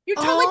 You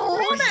totally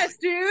Oh.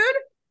 promised, dude.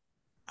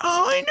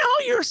 Oh, I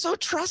know. You're so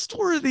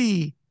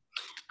trustworthy.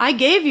 I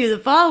gave you the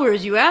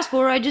followers you asked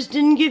for. I just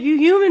didn't give you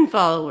human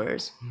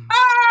followers.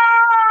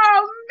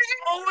 Oh,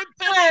 Oh, I've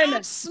man. been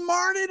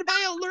outsmarted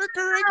by a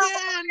lurker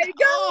again. my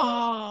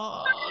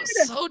God. Oh,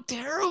 so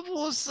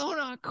terrible. So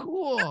not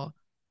cool.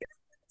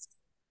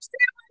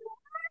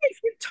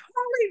 You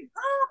totally.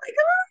 Oh my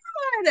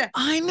God.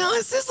 I know.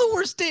 This is the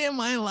worst day of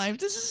my life.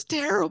 This is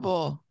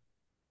terrible.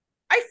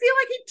 I feel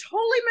like he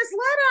totally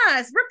misled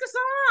us, ripped us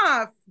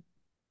off.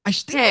 I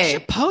think we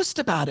should post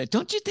about it.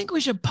 Don't you think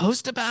we should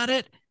post about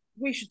it?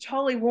 We should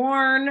totally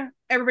warn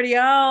everybody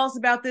else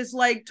about this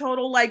like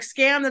total like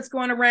scam that's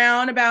going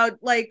around about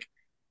like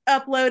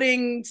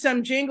uploading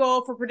some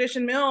jingle for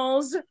Perdition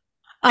Mills.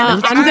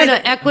 I'm going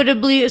to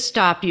equitably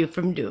stop you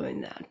from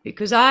doing that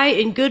because I,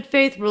 in good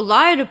faith,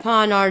 relied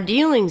upon our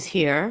dealings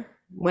here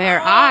where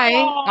I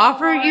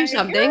offer you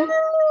something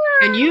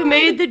and you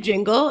made the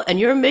jingle and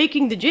you're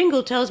making the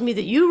jingle tells me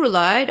that you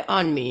relied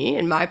on me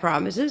and my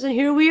promises and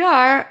here we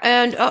are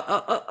and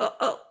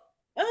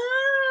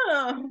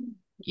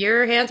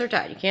your hands are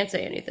tied. You can't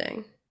say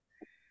anything.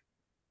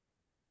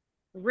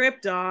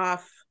 Ripped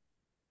off.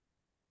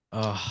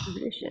 Oh,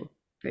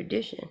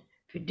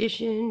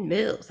 Perdition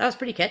Mills. That was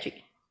pretty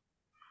catchy.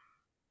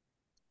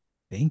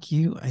 thank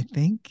you. I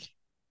think.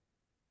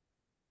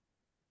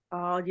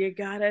 All you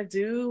gotta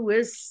do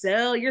is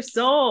sell your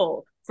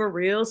soul. For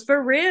reals,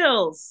 for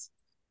reals.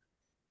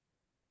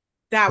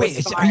 That was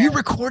Wait, fire. are you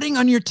recording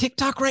on your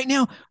TikTok right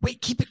now?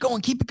 Wait, keep it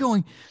going. Keep it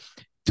going.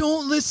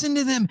 Don't listen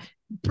to them.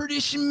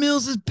 Perdition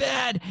Mills is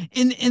bad.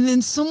 And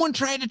then someone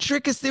tried to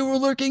trick us. They were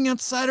lurking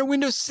outside our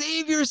window.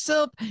 Save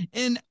yourself.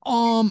 And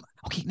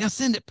okay, now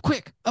send it.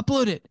 Quick,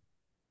 upload it.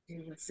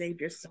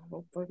 Save your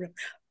soul for real.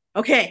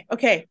 Okay.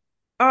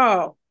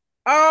 Oh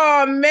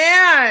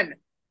man.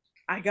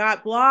 I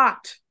got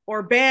blocked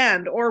or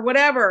banned or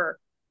whatever.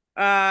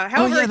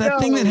 However yeah, it that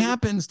thing that goes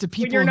happens to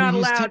people you're who not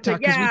use allowed to- TikTok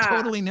because yeah. we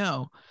totally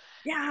know.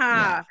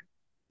 Yeah.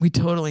 We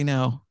totally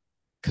know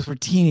because we're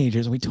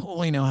teenagers. We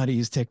totally know how to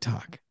use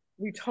TikTok.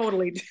 We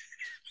totally do.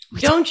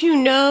 Don't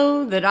you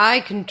know that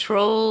I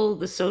control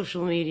the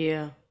social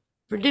media?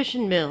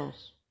 Perdition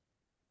Mills,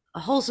 a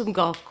wholesome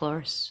golf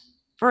course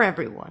for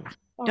everyone.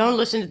 Don't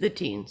listen to the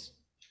teens.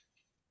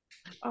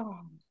 Oh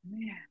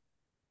man.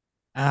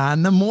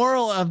 And the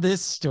moral of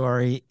this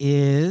story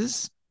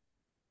is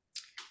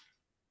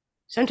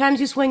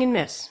Sometimes you swing and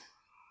miss.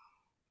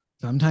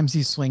 sometimes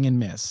you swing and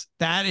miss.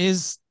 That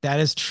is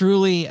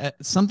truly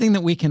something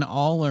that we can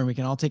all learn. We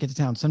can all take it to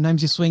town.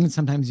 Sometimes you swing and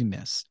sometimes you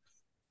miss.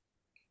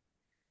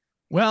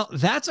 Well,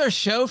 that's our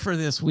show for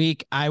this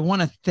week. I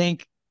want to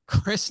thank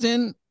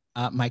Kristen,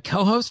 my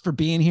co-host, for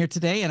being here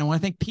today. And I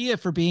want to thank Pia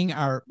for being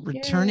our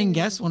returning Yay.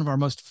 guest, one of our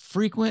most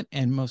frequent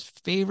and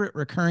most favorite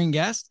recurring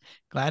guests.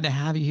 Glad to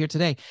have you here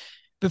today.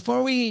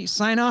 Before we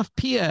sign off,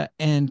 Pia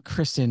and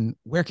Kristen,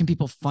 where can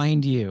people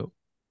find you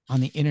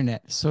on the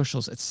internet,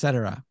 socials,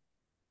 etc.?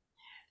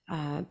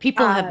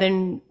 People have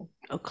been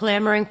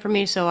clamoring for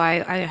me, so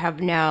I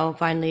have now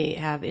finally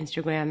have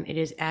Instagram. It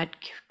is at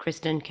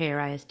Kristen,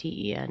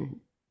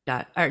 Kristen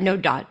dot, or no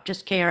dot,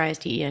 just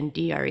Kristen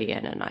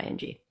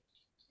Drenning.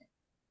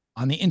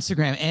 On the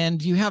Instagram.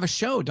 And you have a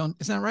show,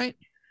 is that right?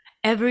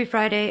 Every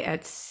Friday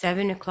at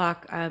 7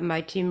 o'clock,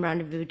 my team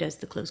rendezvous does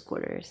the close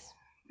quarters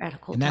at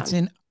Cold And that's Town.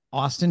 in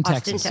Austin,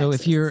 Texas. So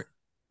if you're,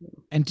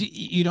 and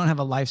you don't have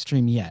a live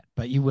stream yet,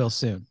 but you will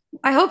soon.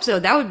 I hope so.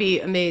 That would be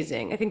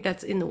amazing. I think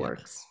that's in the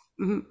works.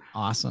 Mm-hmm.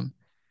 Awesome.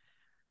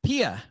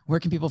 Pia, where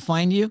can people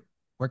find you?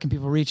 Where can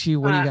people reach you?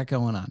 What do you got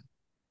going on?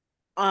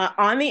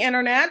 On the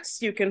internet,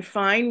 you can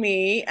find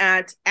me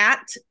at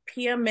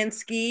Pia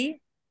Minsky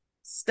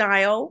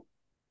Style.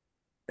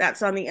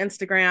 That's on the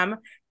Instagram.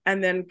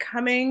 And then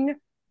coming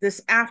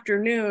this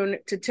afternoon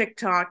to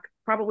TikTok,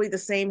 probably the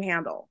same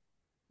handle.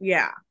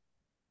 Yeah.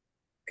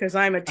 Because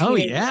I'm a teenager. Oh,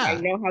 yeah. I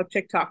know how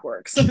TikTok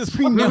works. Because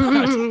we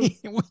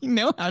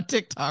know how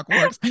TikTok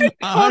works.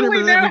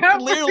 100%. We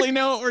clearly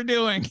know what we're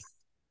doing.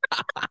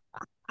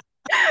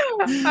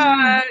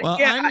 Well,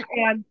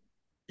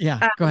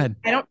 go ahead.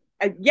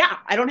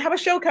 I don't have a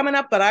show coming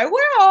up, but I will.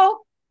 All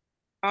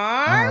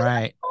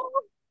right.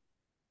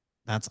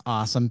 That's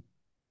awesome.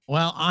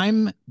 Well,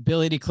 I'm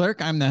Billy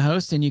DeClerc. I'm the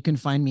host, and you can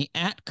find me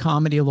at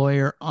Comedy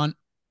Lawyer on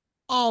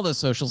all the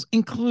socials,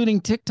 including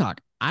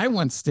TikTok. I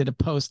once did a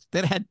post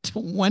that had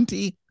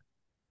 20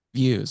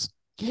 views.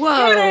 Whoa.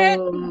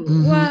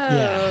 Mm-hmm. Whoa.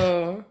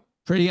 Yeah.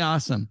 Pretty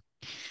awesome.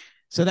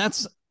 So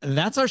that's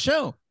our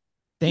show.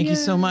 Thank you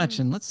so much.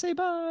 And let's say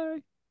bye.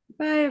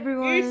 Bye,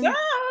 everyone. Peace out.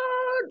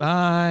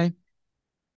 Bye.